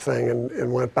kind of thing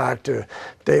and went back to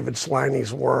David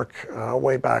Sliney's work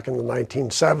way back in the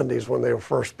 1970s when they were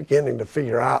first beginning to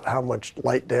figure out how much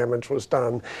light damage was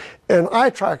done. And eye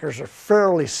trackers are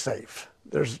fairly safe.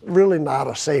 There's really not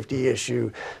a safety issue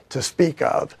to speak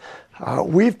of.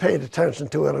 We've paid attention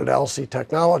to it at LC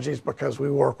Technologies because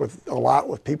we work a lot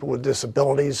with people with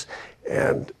disabilities,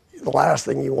 and the last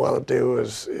thing you want to do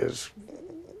is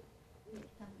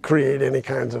create any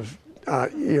kinds of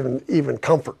even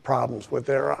comfort problems with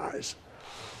their eyes.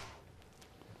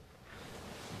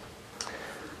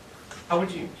 How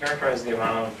would you characterize the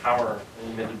amount of power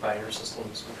emitted by your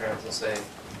systems compared to, say,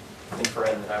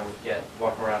 infrared that I would get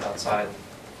walking around outside in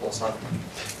full sun?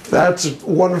 That's a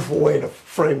wonderful way to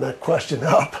frame that question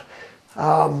up.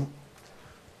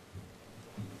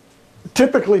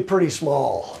 Typically pretty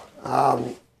small.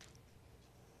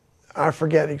 I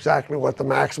forget exactly what the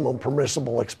maximum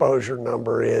permissible exposure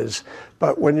number is,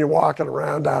 but when you're walking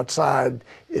around outside,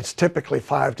 it's typically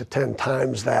 5 to 10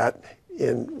 times that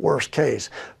in worst case.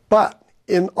 But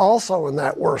also in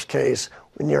that worst case,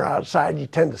 when you're outside, you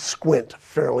tend to squint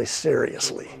fairly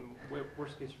seriously.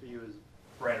 Worst case for you is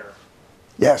brighter.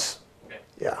 Yes. Okay.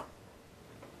 Yeah.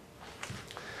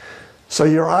 So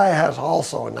your eye has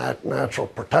also a natural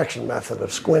protection method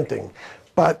of squinting,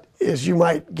 but as you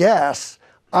might guess,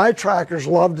 eye trackers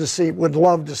would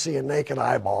love to see a naked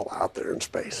eyeball out there in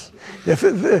space. If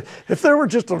there were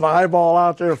just an eyeball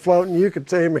out there floating, you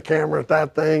could aim a camera at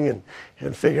that thing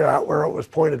and figure out where it was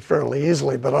pointed fairly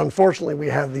easily. But unfortunately, we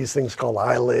have these things called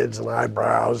eyelids and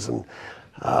eyebrows and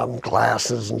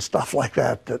glasses and stuff like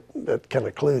that can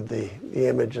occlude the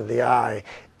image of the eye.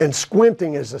 And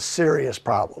squinting is a serious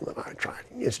problem in eye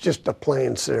tracking. It's just a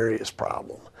plain serious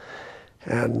problem.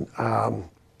 And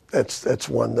it's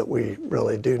one that we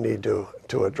really do need to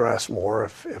address more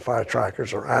if eye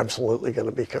trackers are absolutely going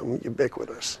to become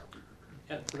ubiquitous.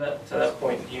 Yeah, to that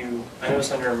point, I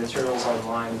noticed on your materials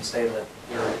online you say that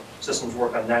your systems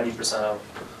work on 90% of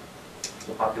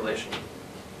the population.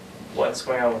 What's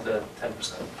going on with the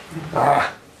 10%?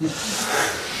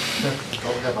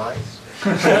 Don't we have eyes?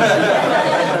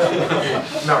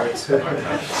 No, it's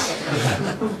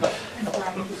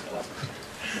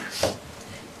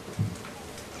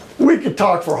We could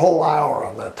talk for a whole hour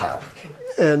on that topic.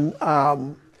 And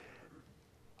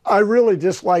I really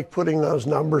dislike putting those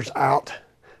numbers out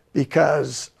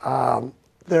because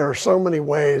there are so many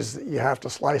ways that you have to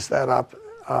slice that up.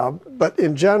 But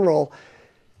in general,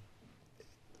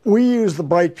 we use the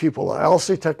bright pupil.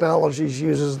 LC Technologies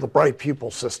uses the bright pupil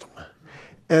system.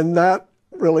 And that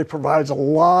really provides a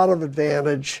lot of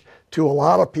advantage to a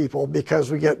lot of people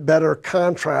because we get better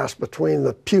contrast between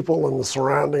the pupil and the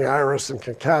surrounding iris and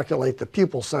can calculate the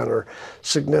pupil center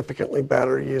significantly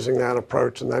better using that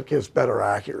approach, and that gives better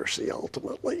accuracy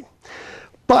ultimately.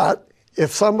 But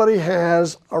if somebody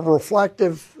has a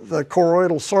reflective, the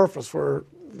choroidal surface where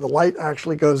the light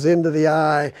actually goes into the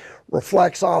eye,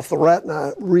 reflects off the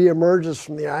retina, reemerges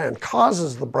from the eye and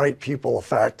causes the bright pupil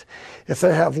effect, if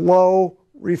they have low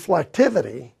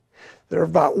reflectivity, there are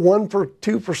about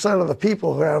 2% of the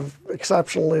people who have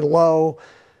exceptionally low,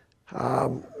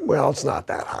 well, it's not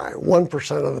that high.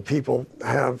 1% of the people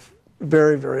have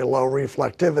very, very low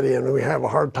reflectivity, and we have a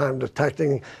hard time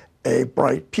detecting a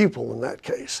bright pupil in that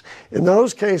case. In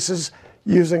those cases,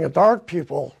 using a dark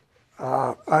pupil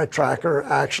eye tracker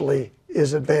actually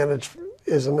is an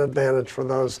advantage for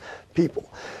those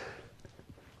people.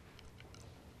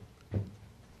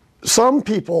 Some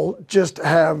people just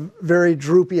have very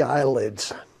droopy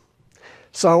eyelids.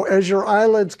 So as your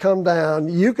eyelids come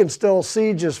down, you can still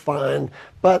see just fine,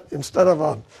 but instead of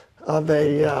a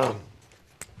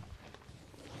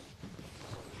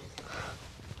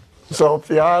so if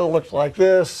the eye looks like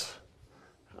this,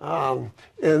 and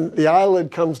the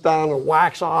eyelid comes down and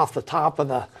whacks off the top of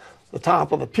the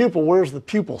pupil, where's the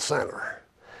pupil center?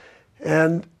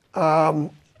 And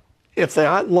if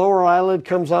the lower eyelid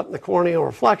comes up and the corneal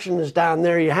reflection is down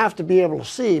there, you have to be able to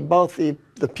see both the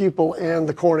pupil and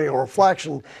the corneal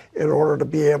reflection in order to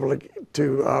be able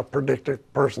to predict a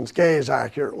person's gaze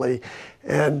accurately.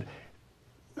 And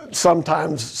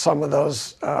sometimes some of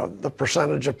those, the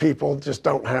percentage of people just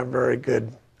don't have very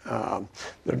good,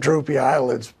 the droopy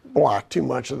eyelids block too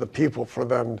much of the pupil for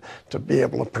them to be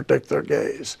able to predict their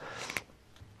gaze.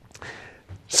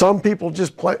 Some people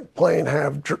just plain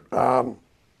have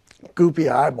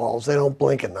goopy eyeballs. They don't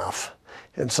blink enough.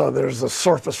 And so there's a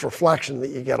surface reflection that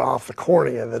you get off the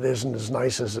cornea that isn't as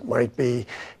nice as it might be.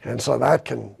 And so that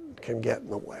can get in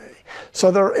the way.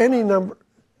 So there are any number.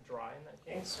 Dry in that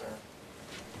case? Or?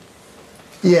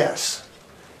 Yes.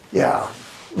 Yeah.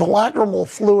 The lacrimal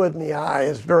fluid in the eye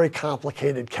is very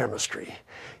complicated chemistry.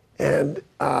 And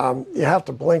you have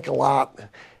to blink a lot.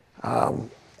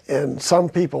 And some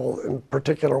people, in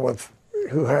particular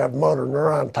who have motor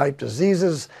neuron type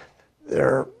diseases,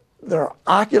 their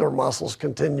ocular muscles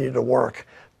continue to work,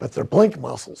 but their blink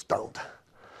muscles don't.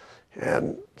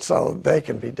 And so they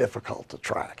can be difficult to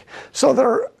track. So there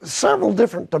are several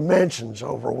different dimensions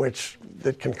over which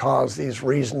that can cause these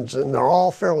reasons, and they're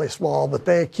all fairly small, but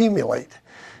they accumulate.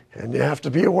 And you have to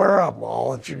be aware of them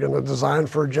all. If you're going to design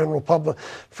for a general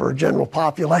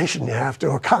population, you have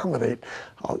to accommodate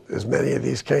as many of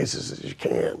these cases as you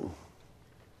can.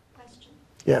 Question?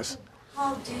 Yes?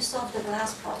 How do you solve the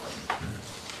glass problem?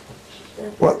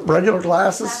 What, regular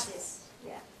glasses?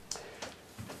 Yeah.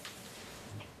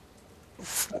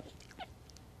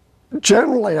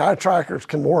 Generally, eye trackers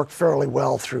can work fairly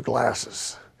well through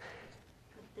glasses.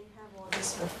 But they have all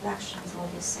these reflections, all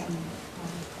the same.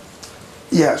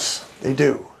 Yes, they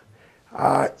do.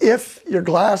 If your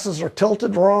glasses are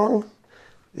tilted wrong,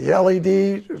 the LED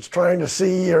is trying to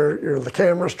see, or the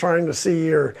camera's trying to see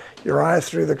your eye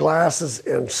through the glasses,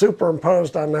 and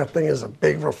superimposed on that thing is a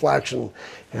big reflection.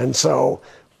 And so,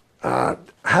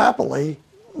 happily,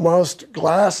 most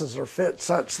glasses are fit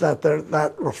such that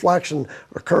that reflection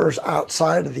occurs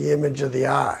outside of the image of the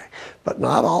eye, but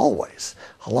not always.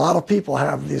 A lot of people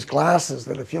have these glasses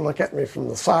that if you look at me from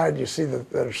the side, you see that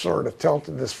they're sort of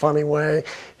tilted this funny way,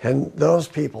 and those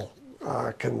people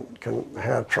can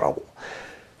have trouble.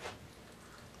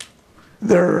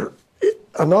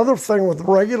 Another thing with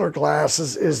regular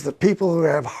glasses is that people who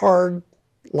have hard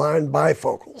line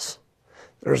bifocals,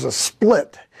 there's a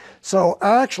split. So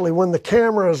actually when the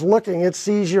camera is looking, it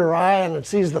sees your eye and it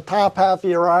sees the top half of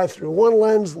your eye through one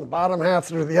lens and the bottom half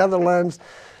through the other lens,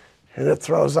 and it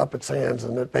throws up its hands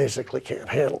and it basically can't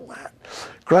handle that.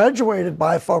 Graduated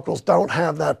bifocals don't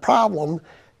have that problem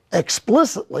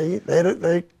explicitly.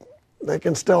 They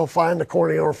can still find the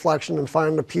corneal reflection and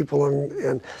find the pupil,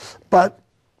 but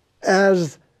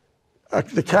as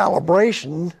the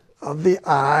calibration of the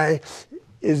eye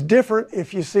is different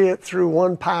if you see it through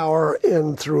one power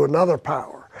and through another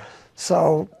power.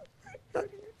 So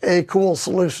a cool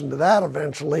solution to that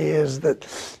eventually is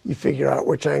that you figure out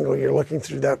which angle you're looking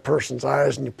through that person's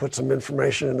eyes, and you put some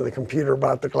information into the computer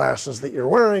about the glasses that you're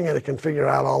wearing, and it can figure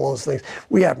out all those things.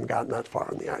 We haven't gotten that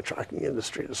far in the eye tracking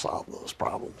industry to solve those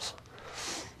problems.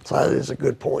 So that is a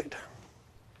good point.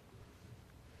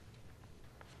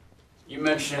 You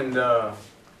mentioned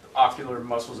ocular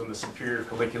muscles in the superior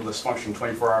colliculus function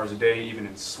 24 hours a day, even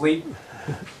in sleep.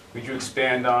 Could you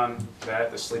expand on that,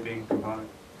 the sleeping component?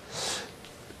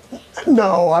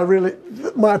 No,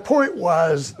 my point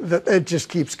was that it just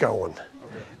keeps going.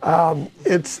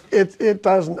 It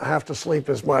doesn't have to sleep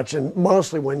as much, and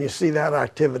mostly when you see that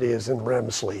activity is in REM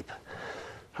sleep,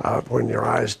 when your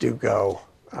eyes do go.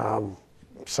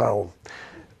 So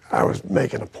I was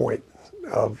making a point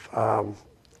of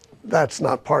that's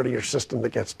not part of your system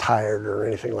that gets tired or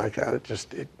anything like that.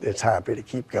 It's happy to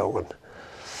keep going.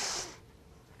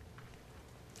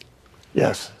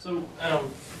 Yes? So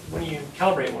when you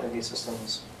calibrate one of these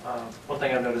systems, one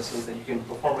thing I've noticed is that you can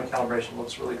perform a calibration,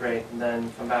 looks really great, and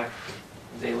then come back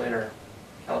a day later,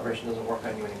 calibration doesn't work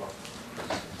on you anymore.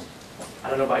 I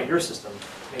don't know about your system.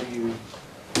 Maybe you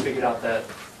figured out that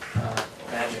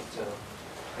magic to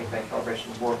make that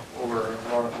calibration work over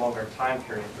a longer time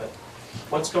period, but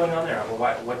what's going on there?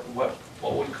 What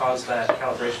would cause that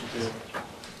calibration to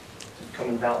become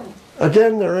invalid?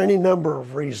 Again, there are any number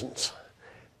of reasons.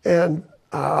 And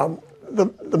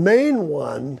the main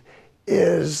one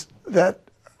is that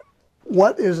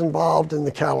what is involved in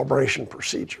the calibration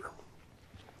procedure.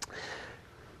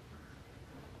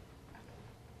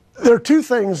 There are two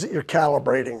things that you're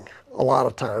calibrating a lot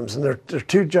of times, and there are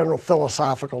two general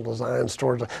philosophical designs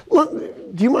towards it. Look,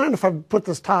 do you mind if I put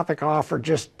this topic off, or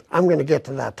just, I'm going to get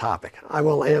to that topic. I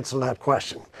will answer that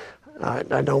question. I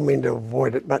don't mean to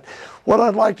avoid it, but what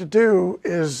I'd like to do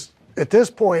is, at this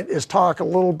point, is talk a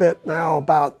little bit now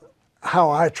about how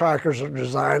eye trackers are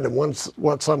designed and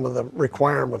what some of the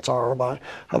requirements are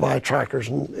of eye trackers,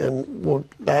 and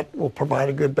that will provide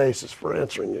a good basis for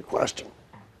answering your question.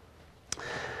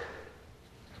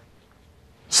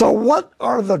 So what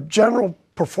are the general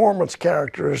performance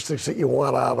characteristics that you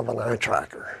want out of an eye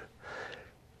tracker?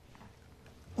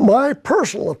 My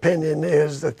personal opinion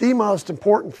is that the most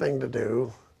important thing to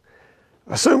do,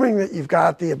 assuming that you've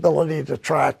got the ability to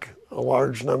track a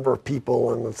large number of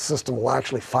people and the system will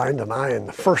actually find an eye in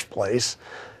the first place,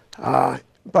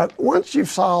 but once you've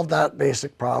solved that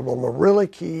basic problem, a really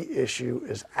key issue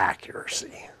is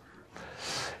accuracy.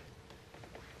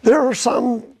 There are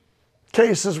some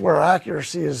cases where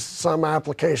accuracy is, some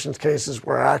applications cases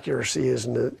where accuracy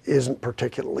isn't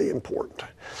particularly important.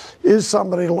 Is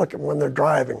somebody looking when they're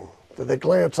driving? Do they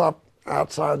glance up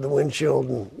outside the windshield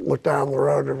and look down the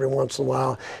road every once in a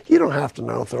while? You don't have to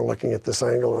know if they're looking at this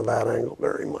angle or that angle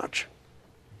very much.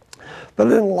 But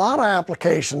in a lot of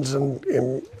applications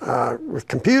with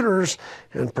computers,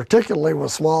 and particularly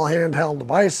with small handheld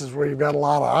devices where you've got a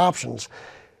lot of options,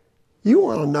 you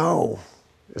want to know,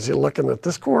 is he looking at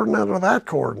this coordinate or that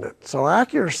coordinate? So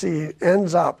accuracy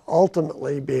ends up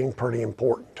ultimately being pretty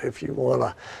important if you want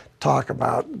to talk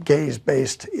about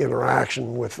gaze-based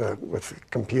interaction with a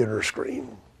computer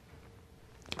screen.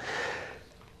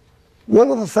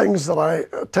 One of the things that I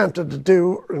attempted to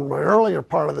do in my earlier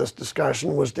part of this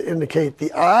discussion was to indicate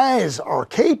the eyes are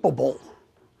capable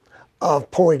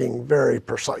of pointing very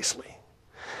precisely.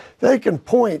 They can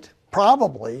point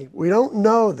probably, we don't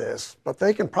know this, but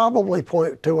they can probably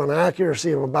point to an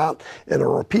accuracy of about, and a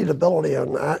repeatability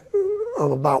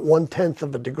of about 1/10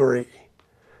 of a degree.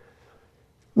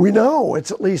 We know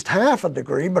it's at least half a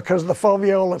degree because the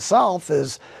foveole itself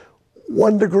is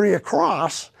 1 degree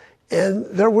across, and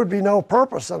there would be no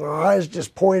purpose in our eyes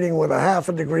just pointing with a half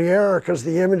a degree error, because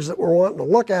the image that we're wanting to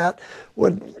look at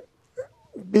would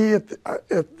be at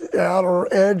the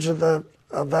outer edge of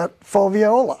that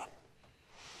foveola.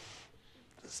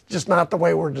 It's just not the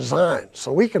way we're designed.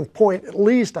 So we can point at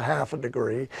least a half a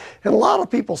degree. And a lot of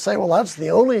people say, well, that's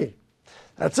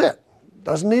it.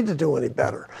 Doesn't need to do any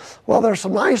better. Well, there's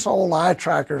some nice old eye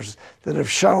trackers that have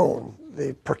shown,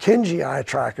 the Purkinje eye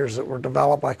trackers that were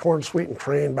developed by Corn, Sweet, and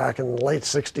Crane back in the late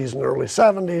 60s and early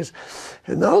 70s.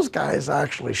 And those guys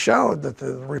actually showed that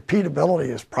the repeatability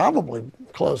is probably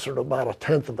closer to about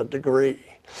 1/10 of a degree.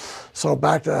 So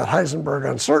back to that Heisenberg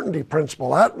uncertainty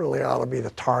principle, that really ought to be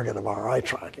the target of our eye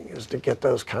tracking, is to get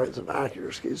those kinds of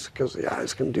accuracies, because the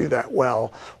eyes can do that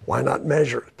well. Why not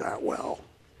measure it that well?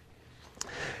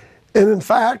 And in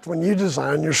fact, when you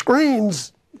design your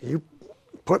screens, you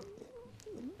put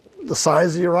the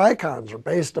size of your icons are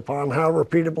based upon how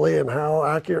repeatably and how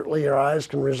accurately your eyes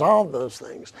can resolve those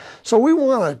things. So we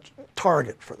want a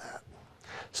target for that.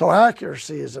 So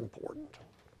accuracy is important.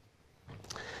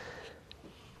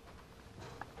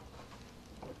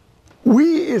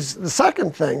 The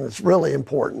second thing that's really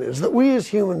important is that we as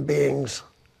human beings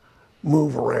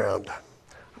move around.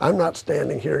 I'm not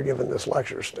standing here giving this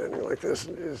lecture standing like this.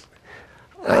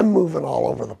 I'm moving all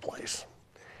over the place.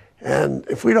 And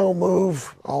if we don't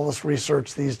move, all this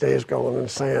research these days going and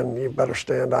saying you better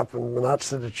stand up and not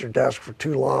sit at your desk for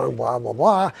too long, blah, blah,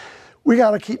 blah, we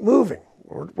got to keep moving.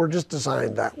 We're just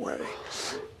designed that way.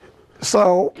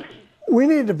 So we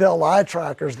need to build eye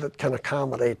trackers that can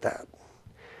accommodate that.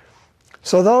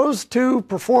 So those two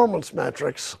performance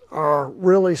metrics are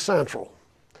really central.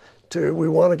 We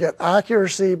want to get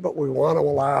accuracy, but we want to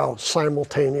allow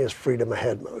simultaneous freedom of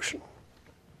head motion.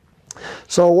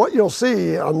 So what you'll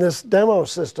see on this demo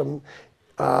system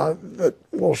that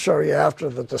we'll show you after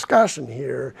the discussion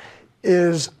here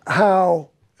is how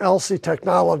LC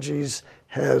Technologies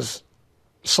has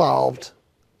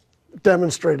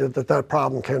demonstrated that that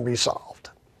problem can be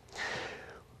solved.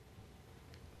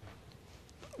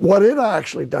 What it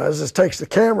actually does is takes the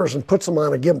cameras and puts them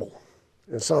on a gimbal.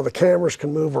 And so the cameras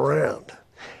can move around.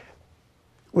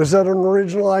 Was that an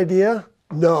original idea?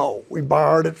 No, we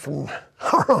borrowed it from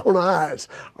our own eyes.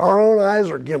 Our own eyes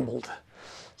are gimbaled.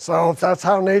 So if that's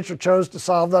how nature chose to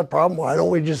solve that problem, why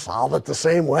don't we just solve it the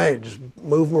same way, just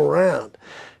move them around?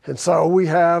 And so we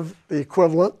have the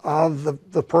equivalent of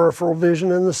the peripheral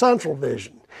vision and the central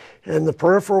vision. And the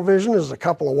peripheral vision is a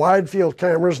couple of wide field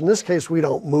cameras. In this case, we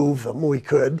don't move them. We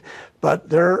could, but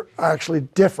they're actually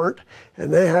different.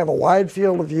 And they have a wide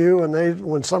field of view. And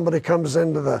when somebody comes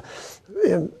to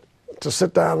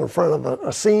sit down in front of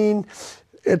a scene,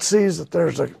 it sees that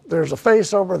there's a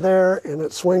face over there, and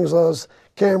it swings those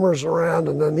cameras around.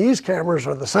 And then these cameras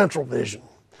are the central vision.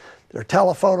 They're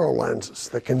telephoto lenses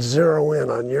that can zero in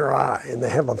on your eye, and they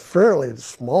have a fairly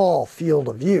small field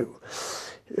of view.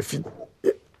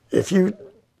 If you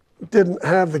didn't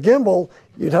have the gimbal,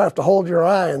 you'd have to hold your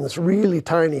eye in this really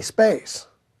tiny space.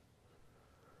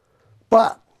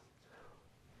 But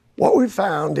what we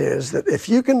found is that if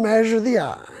you can measure the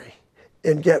eye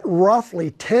and get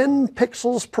roughly 10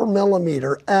 pixels per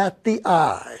millimeter at the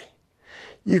eye,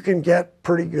 you can get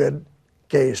pretty good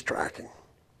gaze tracking.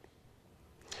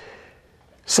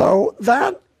 So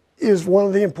that is one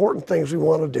of the important things we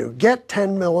want to do. Get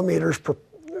 10 pixels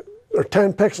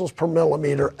per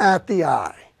millimeter at the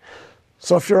eye.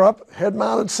 So if you're up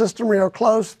head-mounted system real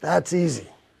close, that's easy.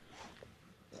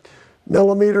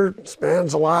 Millimeter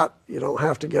spans a lot. You don't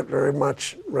have to get very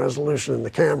much resolution in the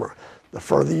camera. The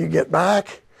further you get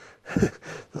back,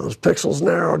 those pixels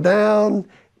narrow down,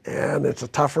 and it's a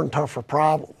tougher and tougher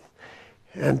problem.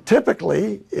 And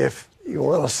typically, if you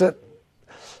want to sit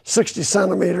 60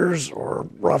 centimeters or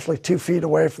roughly 2 feet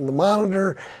away from the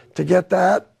monitor to get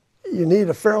that, you need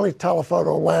a fairly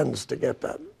telephoto lens to get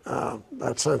that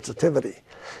sensitivity.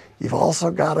 You've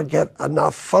also got to get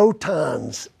enough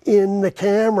photons in the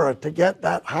camera to get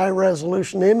that high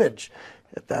resolution image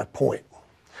at that point.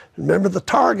 Remember, the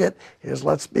target is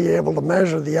let's be able to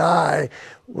measure the eye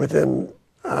within,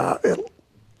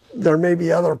 there may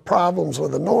be other problems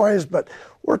with the noise, but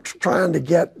we're trying to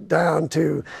get down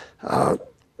to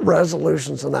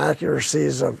resolutions and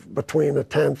accuracies of between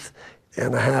 1/10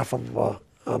 and 1/2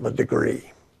 of a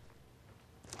degree.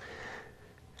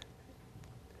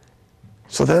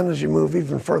 So then as you move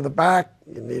even further back,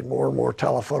 you need more and more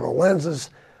telephoto lenses.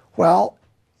 Well,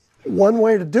 one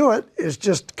way to do it is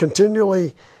just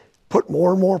continually put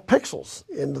more and more pixels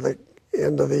into the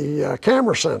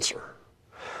camera sensor.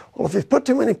 Well, if you put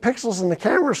too many pixels in the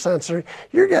camera sensor,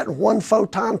 you're getting 1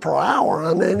 photon per hour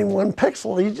on any one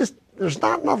pixel. There's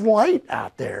not enough light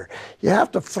out there. You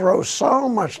have to throw so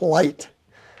much light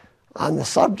on the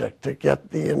subject to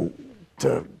get the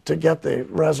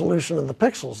resolution of the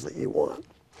pixels that you want.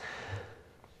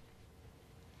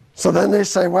 So then they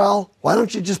say, well, why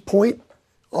don't you just point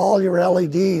all your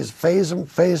LEDs,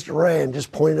 phased array, and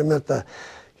just point them at the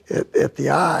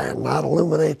eye and not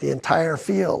illuminate the entire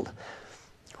field?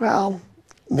 Well,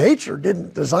 nature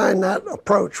didn't design that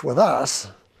approach with us,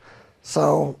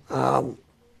 so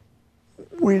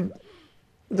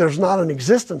there's not an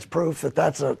existence proof that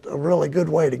that's a really good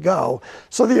way to go.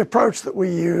 So the approach that we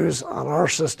use on our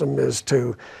system is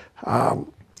to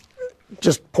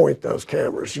just point those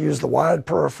cameras. Use the wide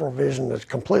peripheral vision, it's a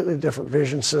completely different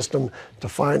vision system to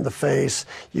find the face.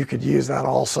 You could use that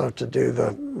also to do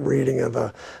the reading of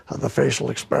the facial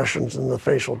expressions and the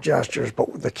facial gestures.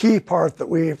 But the key part that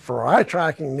we, for eye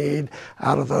tracking, need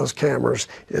out of those cameras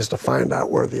is to find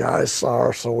out where the eyes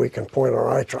are so we can point our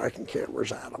eye tracking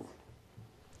cameras at them.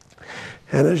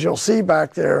 And as you'll see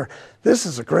back there, this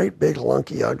is a great big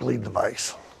lunky ugly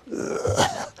device.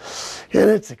 And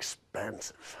it's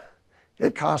expensive.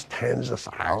 It costs tens of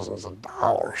thousands of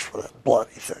dollars for that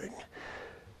bloody thing.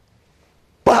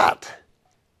 But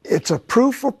it's a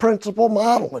proof of principle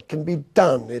model. It can be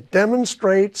done. It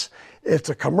demonstrates it's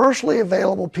a commercially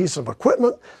available piece of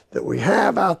equipment that we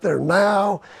have out there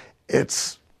now.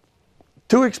 It's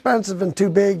too expensive and too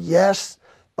big, yes,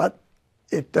 but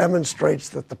it demonstrates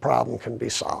that the problem can be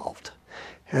solved.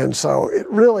 And so it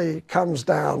really comes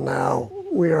down now,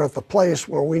 we are at the place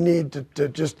where we need to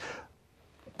just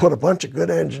put a bunch of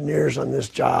good engineers on this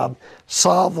job,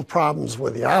 solve the problems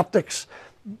with the optics,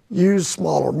 use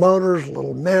smaller motors,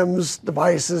 little MEMS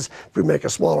devices. If we make a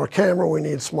smaller camera, we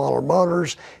need smaller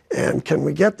motors. And can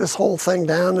we get this whole thing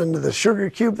down into the sugar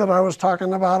cube that I was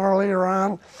talking about earlier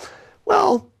on?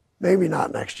 Well, maybe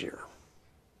not next year.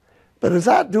 But is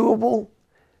that doable?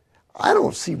 I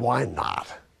don't see why not.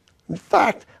 In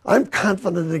fact, I'm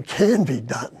confident it can be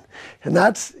done. And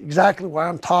that's exactly why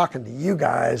I'm talking to you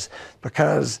guys,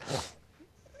 because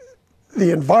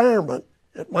the environment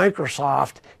at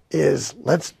Microsoft is,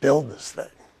 let's build this thing.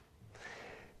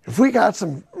 If we got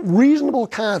some reasonable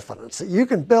confidence that you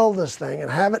can build this thing and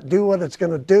have it do what it's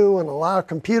going to do and allow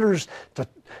computers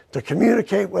to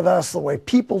communicate with us the way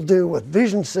people do with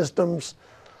vision systems,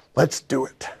 let's do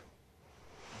it.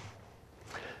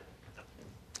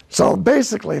 So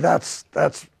basically, that's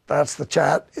the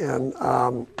chat,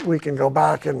 and we can go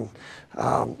back and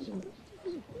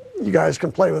you guys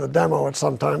can play with a demo at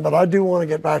some time. But I do want to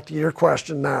get back to your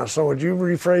question now. So would you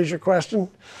rephrase your question?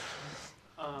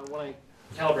 When I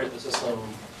calibrate the system,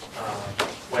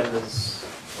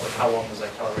 how long does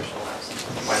that calibration last?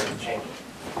 Why does it change?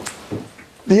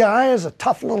 The eye is a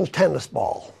tough little tennis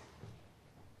ball.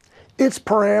 Its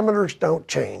parameters don't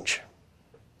change.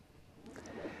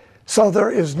 So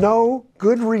there is no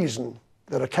good reason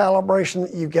that a calibration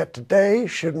that you get today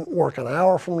shouldn't work an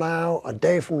hour from now, a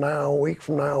day from now, a week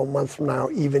from now, a month from now,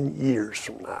 even years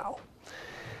from now.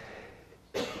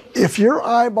 If your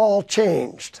eyeball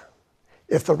changed,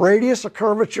 if the radius or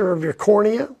curvature of your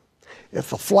cornea,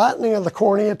 if the flattening of the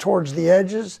cornea towards the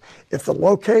edges, if the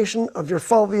location of your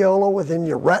foveola within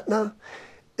your retina,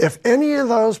 if any of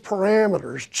those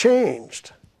parameters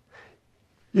changed,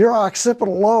 your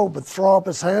occipital lobe would throw up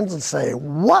its hands and say,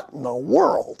 what in the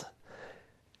world?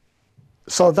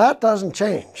 So that doesn't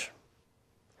change.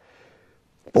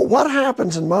 But what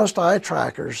happens in most eye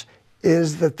trackers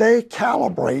is that they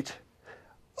calibrate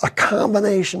a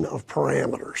combination of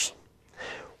parameters.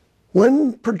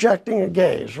 When projecting a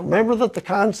gaze, remember that the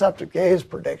concept of gaze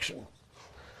prediction,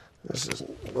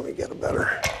 let me get a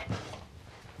better.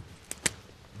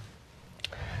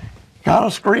 Got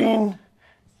a screen,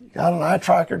 got an eye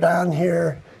tracker down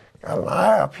here, got an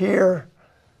eye up here,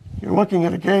 you're looking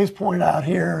at a gaze point out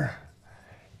here,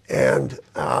 and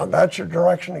that's your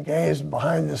direction of gaze, and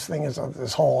behind this thing is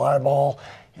this whole eyeball,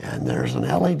 and there's an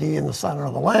LED in the center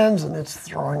of the lens, and it's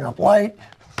throwing up light,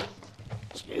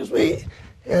 excuse me,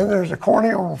 and there's a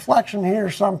corneal reflection here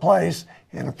someplace,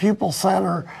 and a pupil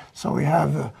center, so we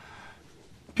have the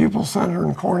pupil center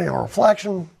and corneal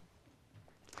reflection.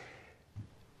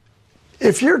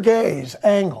 If your gaze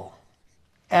angle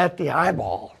at the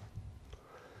eyeball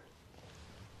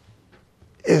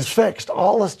is fixed,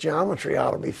 all this geometry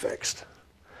ought to be fixed.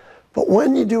 But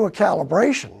when you do a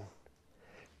calibration,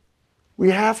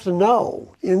 we have to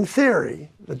know, in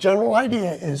theory, the general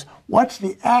idea is what's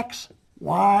the X,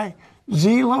 Y,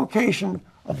 Z location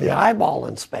of the eyeball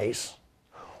in space,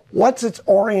 what's its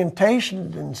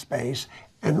orientation in space,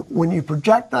 and when you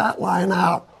project that line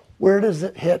out, where does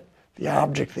it hit the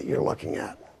object that you're looking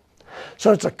at?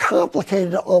 So it's a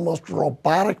complicated, almost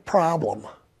robotic problem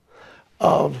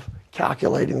of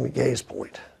calculating the gaze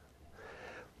point.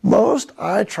 Most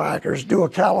eye trackers do a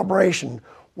calibration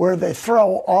where they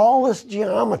throw all this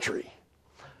geometry,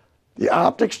 the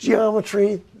optics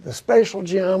geometry, the spatial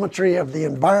geometry of the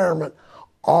environment,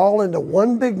 all into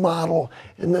one big model,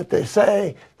 and that they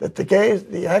say that the gaze,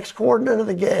 the X coordinate of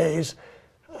the gaze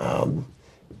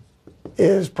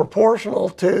is proportional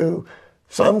to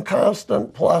some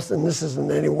constant plus, and this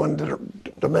isn't any one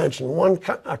dimension,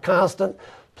 a constant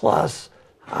plus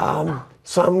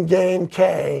some gain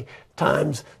k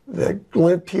times the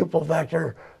glint pupil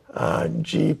vector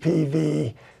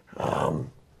GPV.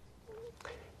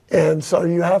 And so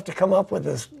you have to come up with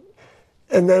this,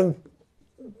 and then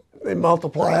they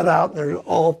multiply it out, and there's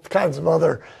all kinds of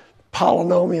other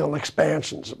polynomial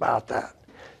expansions about that.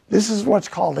 This is what's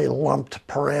called a lumped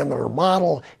parameter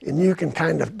model, and you can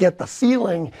kind of get the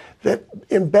feeling that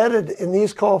embedded in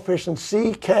these coefficients,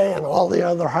 C, K, and all the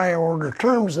other higher order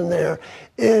terms in there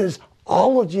is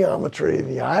all the geometry of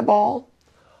the eyeball,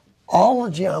 all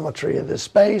the geometry of the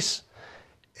space,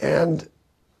 and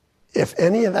if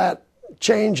any of that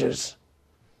changes,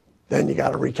 then you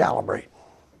got to recalibrate.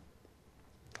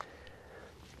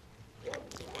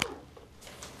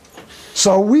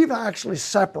 So we've actually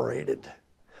separated.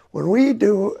 When we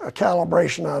do a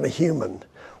calibration on a human,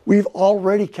 we've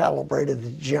already calibrated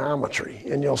the geometry.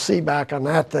 And you'll see back on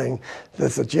that thing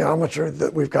that the geometry,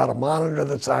 that we've got a monitor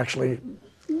that's actually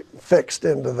fixed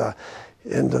to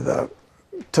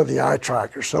the eye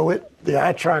tracker. So the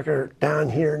eye tracker down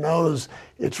here knows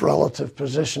its relative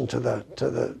position to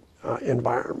the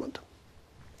environment.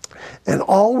 And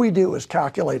all we do is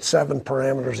calculate 7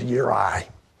 parameters of your eye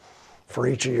for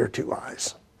each of your 2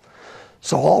 eyes.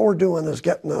 So all we're doing is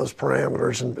getting those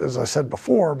parameters, and as I said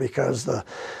before, because the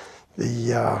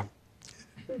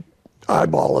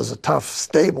eyeball is a tough,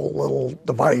 stable little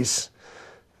device,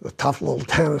 the tough little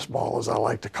tennis ball, as I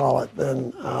like to call it,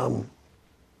 then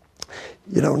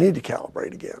you don't need to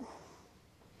calibrate again.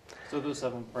 So those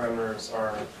 7 parameters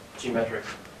are geometric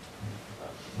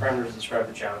parameters describe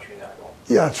the geometry in the eyeball.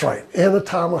 Yeah, that's right.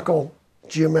 Anatomical,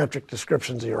 geometric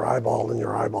descriptions of your eyeball and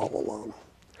your eyeball alone.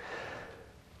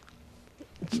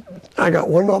 I got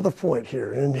one other point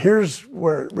here, and here's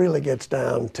where it really gets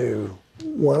down to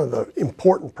one of the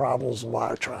important problems of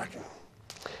eye tracking.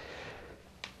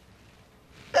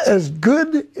 As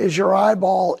good as your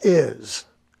eyeball is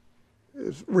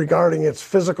regarding its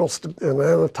physical and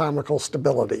anatomical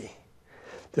stability,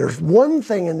 there's one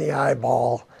thing in the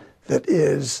eyeball that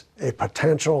is a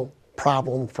potential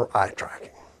problem for eye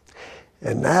tracking,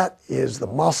 and that is the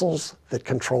muscles that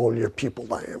control your pupil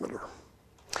diameter.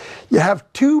 You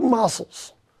have 2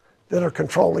 muscles that are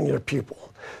controlling your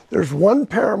pupil. There's one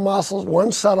pair of muscles,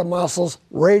 one set of muscles,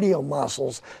 radial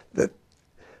muscles, that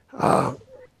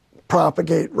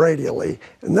propagate radially,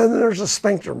 and then there's a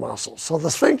sphincter muscle. So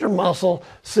the sphincter muscle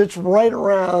sits right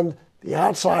around the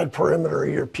outside perimeter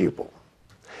of your pupil.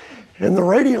 And the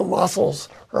radial muscles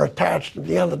are attached in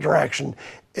the other direction.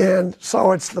 And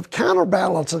so it's the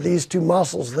counterbalance of these 2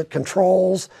 muscles that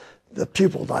controls the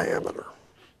pupil diameter.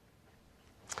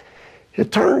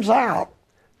 It turns out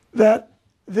that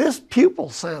this pupil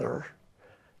center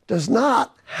does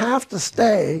not have to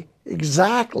stay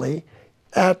exactly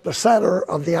at the center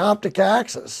of the optic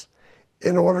axis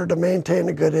in order to maintain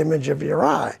a good image of your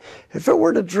eye. If it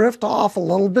were to drift off a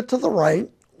little bit to the right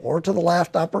or to the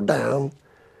left, up or down,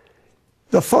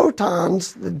 the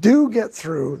photons that do get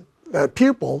through that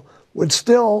pupil would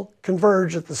still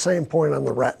converge at the same point on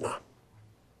the retina.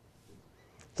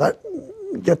 Does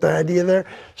that get the idea there?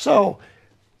 So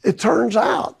it turns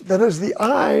out that as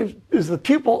the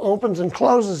pupil opens and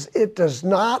closes, it does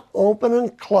not open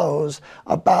and close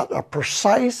about a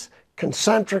precise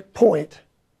concentric point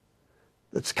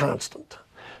that's constant.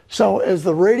 So as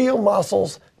the radial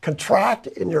muscles contract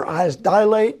and your eyes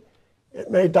dilate, it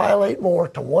may dilate more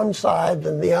to one side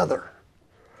than the other.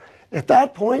 At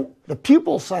that point, the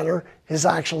pupil center is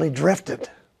actually drifted.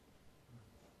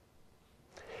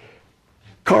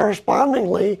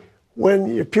 Correspondingly,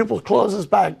 when your pupil closes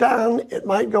back down, it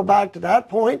might go back to that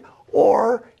point,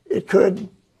 or it could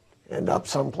end up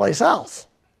someplace else.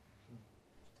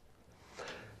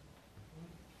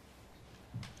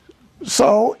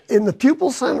 So in the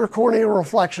pupil center corneal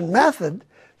reflection method,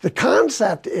 the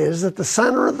concept is that the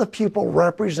center of the pupil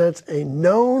represents a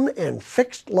known and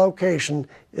fixed location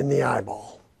in the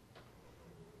eyeball.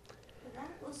 But that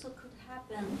also could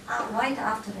happen right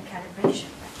after the calibration,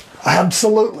 right?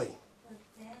 Absolutely. But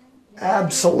then,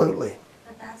 Absolutely.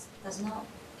 But that does not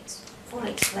fully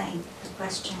explain the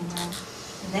question when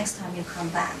the next time you come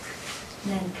back,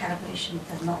 then calibration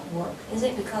does not work. Is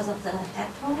it because of the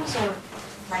headphones or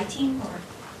lighting or?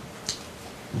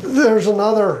 There's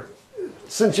another.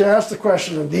 Since you asked the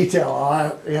question in detail,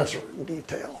 I'll answer it in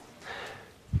detail.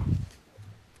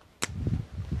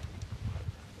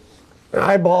 An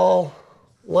eyeball,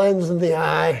 lens in the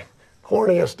eye,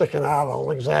 cornea sticking out,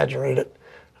 I'll exaggerate it.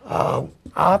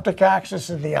 Optic axis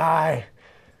of the eye,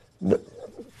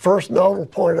 first nodal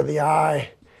point of the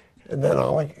eye, and then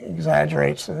I'll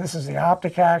exaggerate. So this is the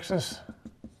optic axis,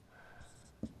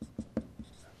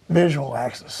 visual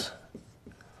axis.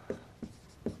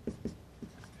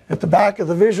 At the back of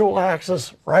the visual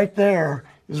axis, right there,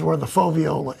 is where the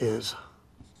foveola is.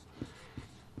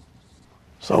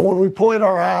 So when we point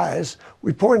our eyes,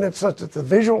 we point it such that the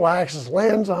visual axis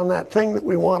lands on that thing that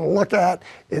we want to look at,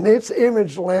 and its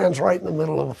image lands right in the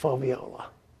middle of the foveola.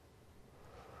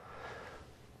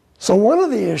 So one of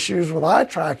the issues with eye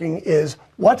tracking is,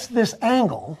 what's this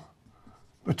angle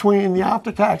between the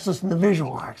optic axis and the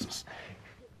visual axis?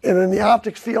 And in the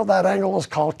optics field, that angle is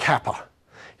called kappa.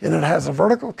 And it has a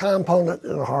vertical component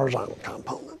and a horizontal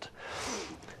component.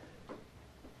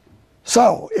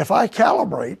 So if I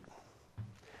calibrate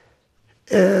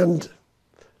and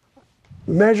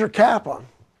measure kappa,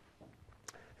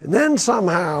 and then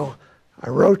somehow I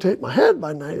rotate my head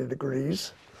by 90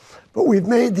 degrees, but we've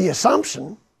made the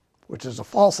assumption, which is a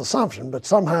false assumption, but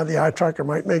somehow the eye tracker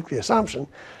might make the assumption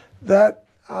that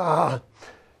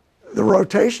the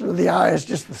rotation of the eye is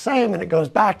just the same, and it goes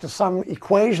back to some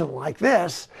equation like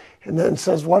this, and then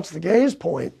says, what's the gaze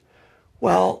point?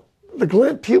 Well, the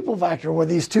glint pupil vector with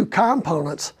these 2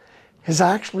 components has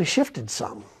actually shifted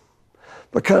some.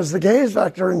 Because the gaze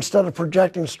vector, instead of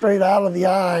projecting straight out of the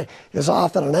eye, is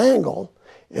off at an angle.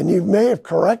 And you may have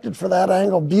corrected for that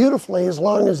angle beautifully as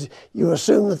long as you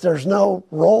assume that there's no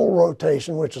roll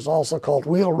rotation, which is also called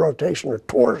wheel rotation or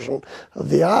torsion of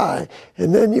the eye.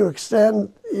 And then you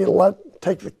extend,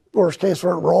 take the worst case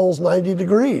where it rolls 90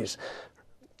 degrees.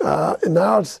 And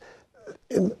now it's,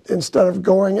 instead of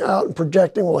going out and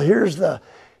projecting, well, here's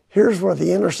where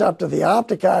the intercept of the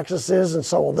optic axis is, and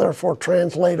so will therefore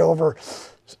translate over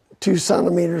 2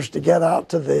 centimeters to get out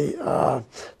to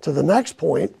the next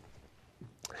point.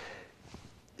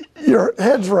 Your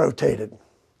head's rotated.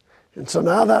 And so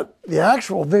now that the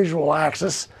actual visual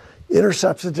axis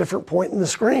intercepts a different point in the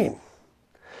screen.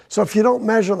 So if you don't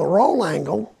measure the roll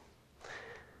angle,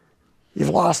 you've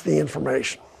lost the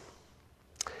information.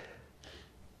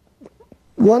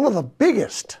 One of the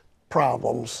biggest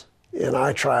problems in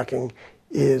eye tracking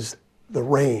is the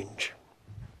range.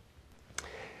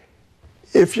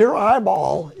 If your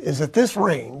eyeball is at this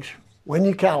range when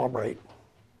you calibrate,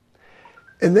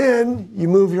 and then you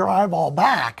move your eyeball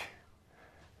back,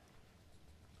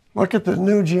 look at the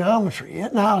new geometry.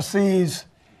 It now sees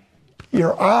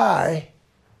your eye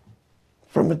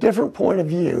from a different point of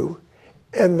view,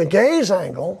 and the gaze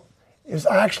angle is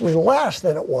actually less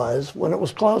than it was when it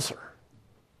was closer.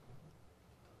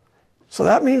 So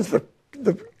that means the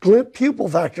glint pupil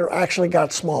vector actually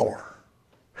got smaller.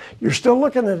 You're still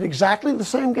looking at exactly the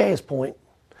same gaze point,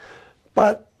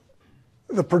 but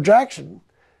the projection,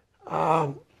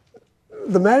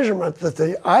 the measurement that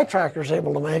the eye tracker is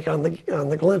able to make on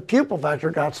the glint pupil vector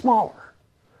got smaller.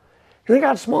 And it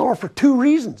got smaller for 2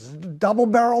 reasons, a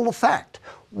double-barreled effect.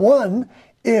 One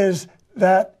is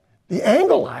that the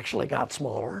angle actually got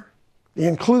smaller. The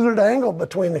included angle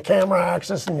between the camera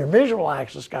axis and your visual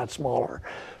axis got smaller.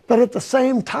 But at the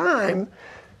same time,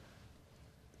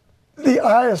 the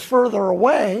eye is further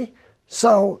away,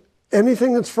 so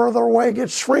anything that's further away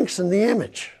shrinks in the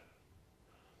image.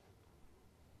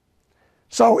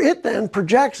 So it then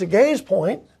projects a gaze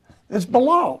point that's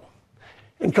below.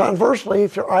 And conversely,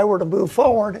 if your eye were to move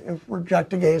forward, it would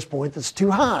project a gaze point that's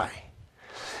too high.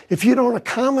 If you don't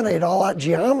accommodate all that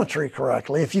geometry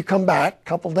correctly, if you come back a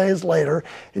couple days later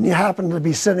and you happen to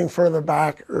be sitting further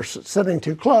back or sitting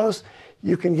too close,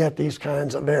 you can get these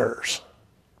kinds of errors.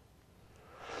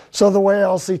 So the way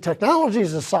LC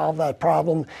Technologies has solved that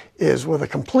problem is with a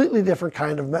completely different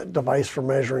kind of device for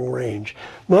measuring range.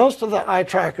 Most of the eye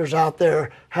trackers out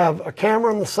there have a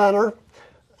camera in the center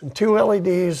and 2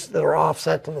 LEDs that are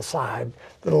offset to the side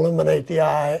that illuminate the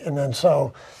eye, and then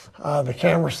so the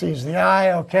camera sees the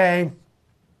eye okay.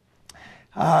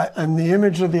 And the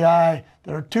image of the eye,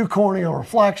 there are 2 corneal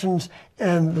reflections,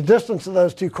 and the distance of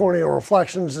those 2 corneal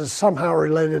reflections is somehow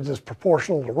related as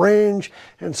proportional to range,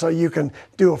 and so you can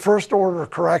do a first order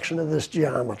correction of this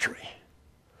geometry.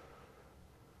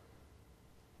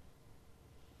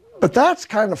 But that's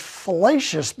kind of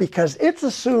fallacious because it's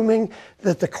assuming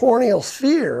that the corneal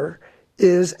sphere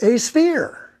is a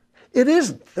sphere. It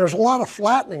isn't. There's a lot of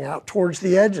flattening out towards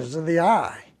the edges of the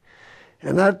eye.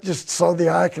 And that just so the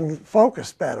eye can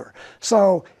focus better.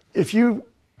 So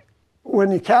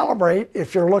when you calibrate,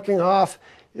 if you're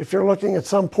looking at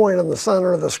some point in the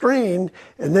center of the screen,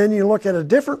 and then you look at a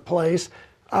different place,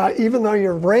 even though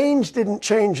your range didn't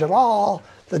change at all,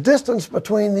 the distance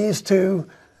between these 2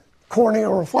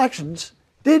 corneal reflections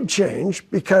did change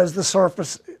because the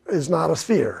surface is not a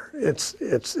sphere.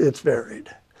 It's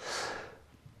varied.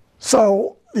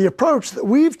 So the approach that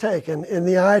we've taken in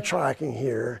the eye tracking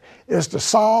here is to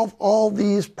solve all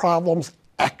these problems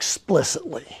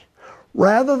explicitly.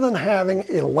 Rather than having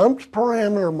a lumped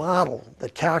parameter model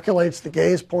that calculates the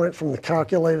gaze point from the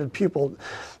calculated pupil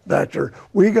vector,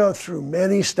 we go through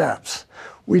many steps.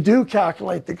 We do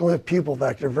calculate the glint pupil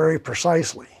vector very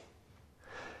precisely.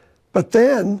 But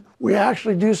then we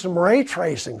actually do some ray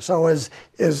tracing. So as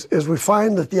we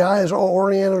find that the eye is all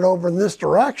oriented over in this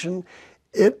direction,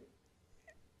 it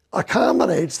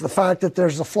accommodates the fact that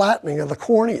there's a flattening of the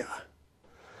cornea.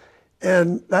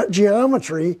 And that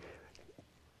geometry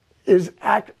is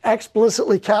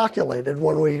explicitly calculated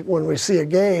when we see a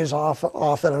gaze off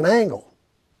at an angle.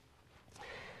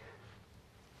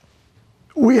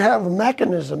 We have a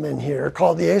mechanism in here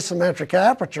called the asymmetric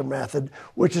aperture method,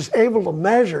 which is able to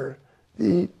measure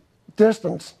the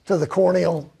distance to the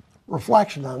corneal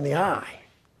reflection on the eye.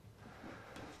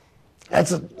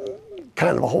 That's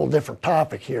kind of a whole different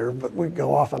topic here, but we can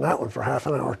go off on that one for half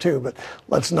an hour too, but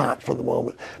let's not for the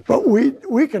moment. But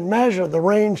we can measure the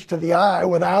range to the eye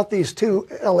without these 2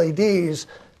 LEDs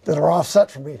that are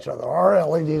offset from each other. Our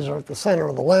LEDs are at the center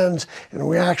of the lens, and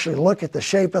we actually look at the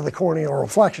shape of the corneal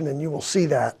reflection, and you will see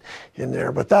that in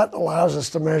there. But that allows us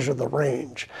to measure the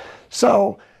range.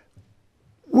 So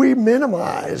we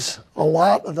minimize a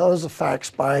lot of those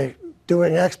effects by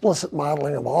doing explicit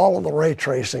modeling of all of the ray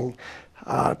tracing,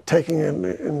 taking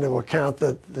into account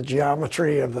the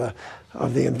geometry of the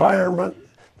environment,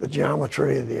 the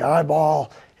geometry of the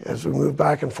eyeball. As we move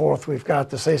back and forth, we've got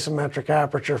this asymmetric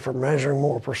aperture for measuring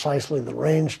more precisely the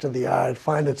range to the eye,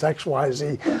 find its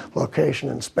XYZ location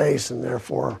in space, and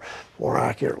therefore more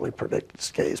accurately predict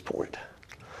its gaze point.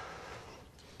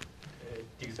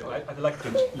 I'd like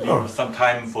to leave some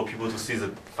time for people to see the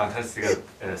fantastic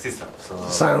system. So,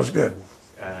 sounds good.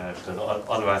 Because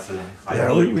otherwise, I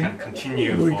know you can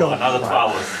continue for another 2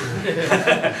 hours.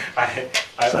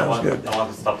 I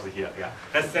want to stop here. Yeah.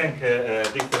 Let's thank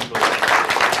Dixon.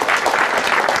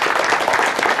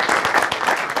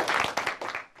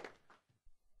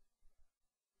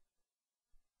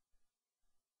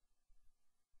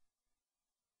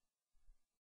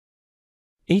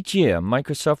 Each year,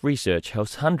 Microsoft Research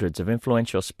hosts hundreds of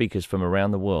influential speakers from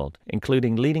around the world,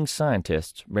 including leading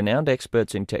scientists, renowned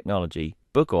experts in technology,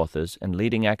 book authors, and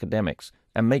leading academics,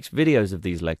 and makes videos of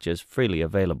these lectures freely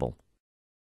available.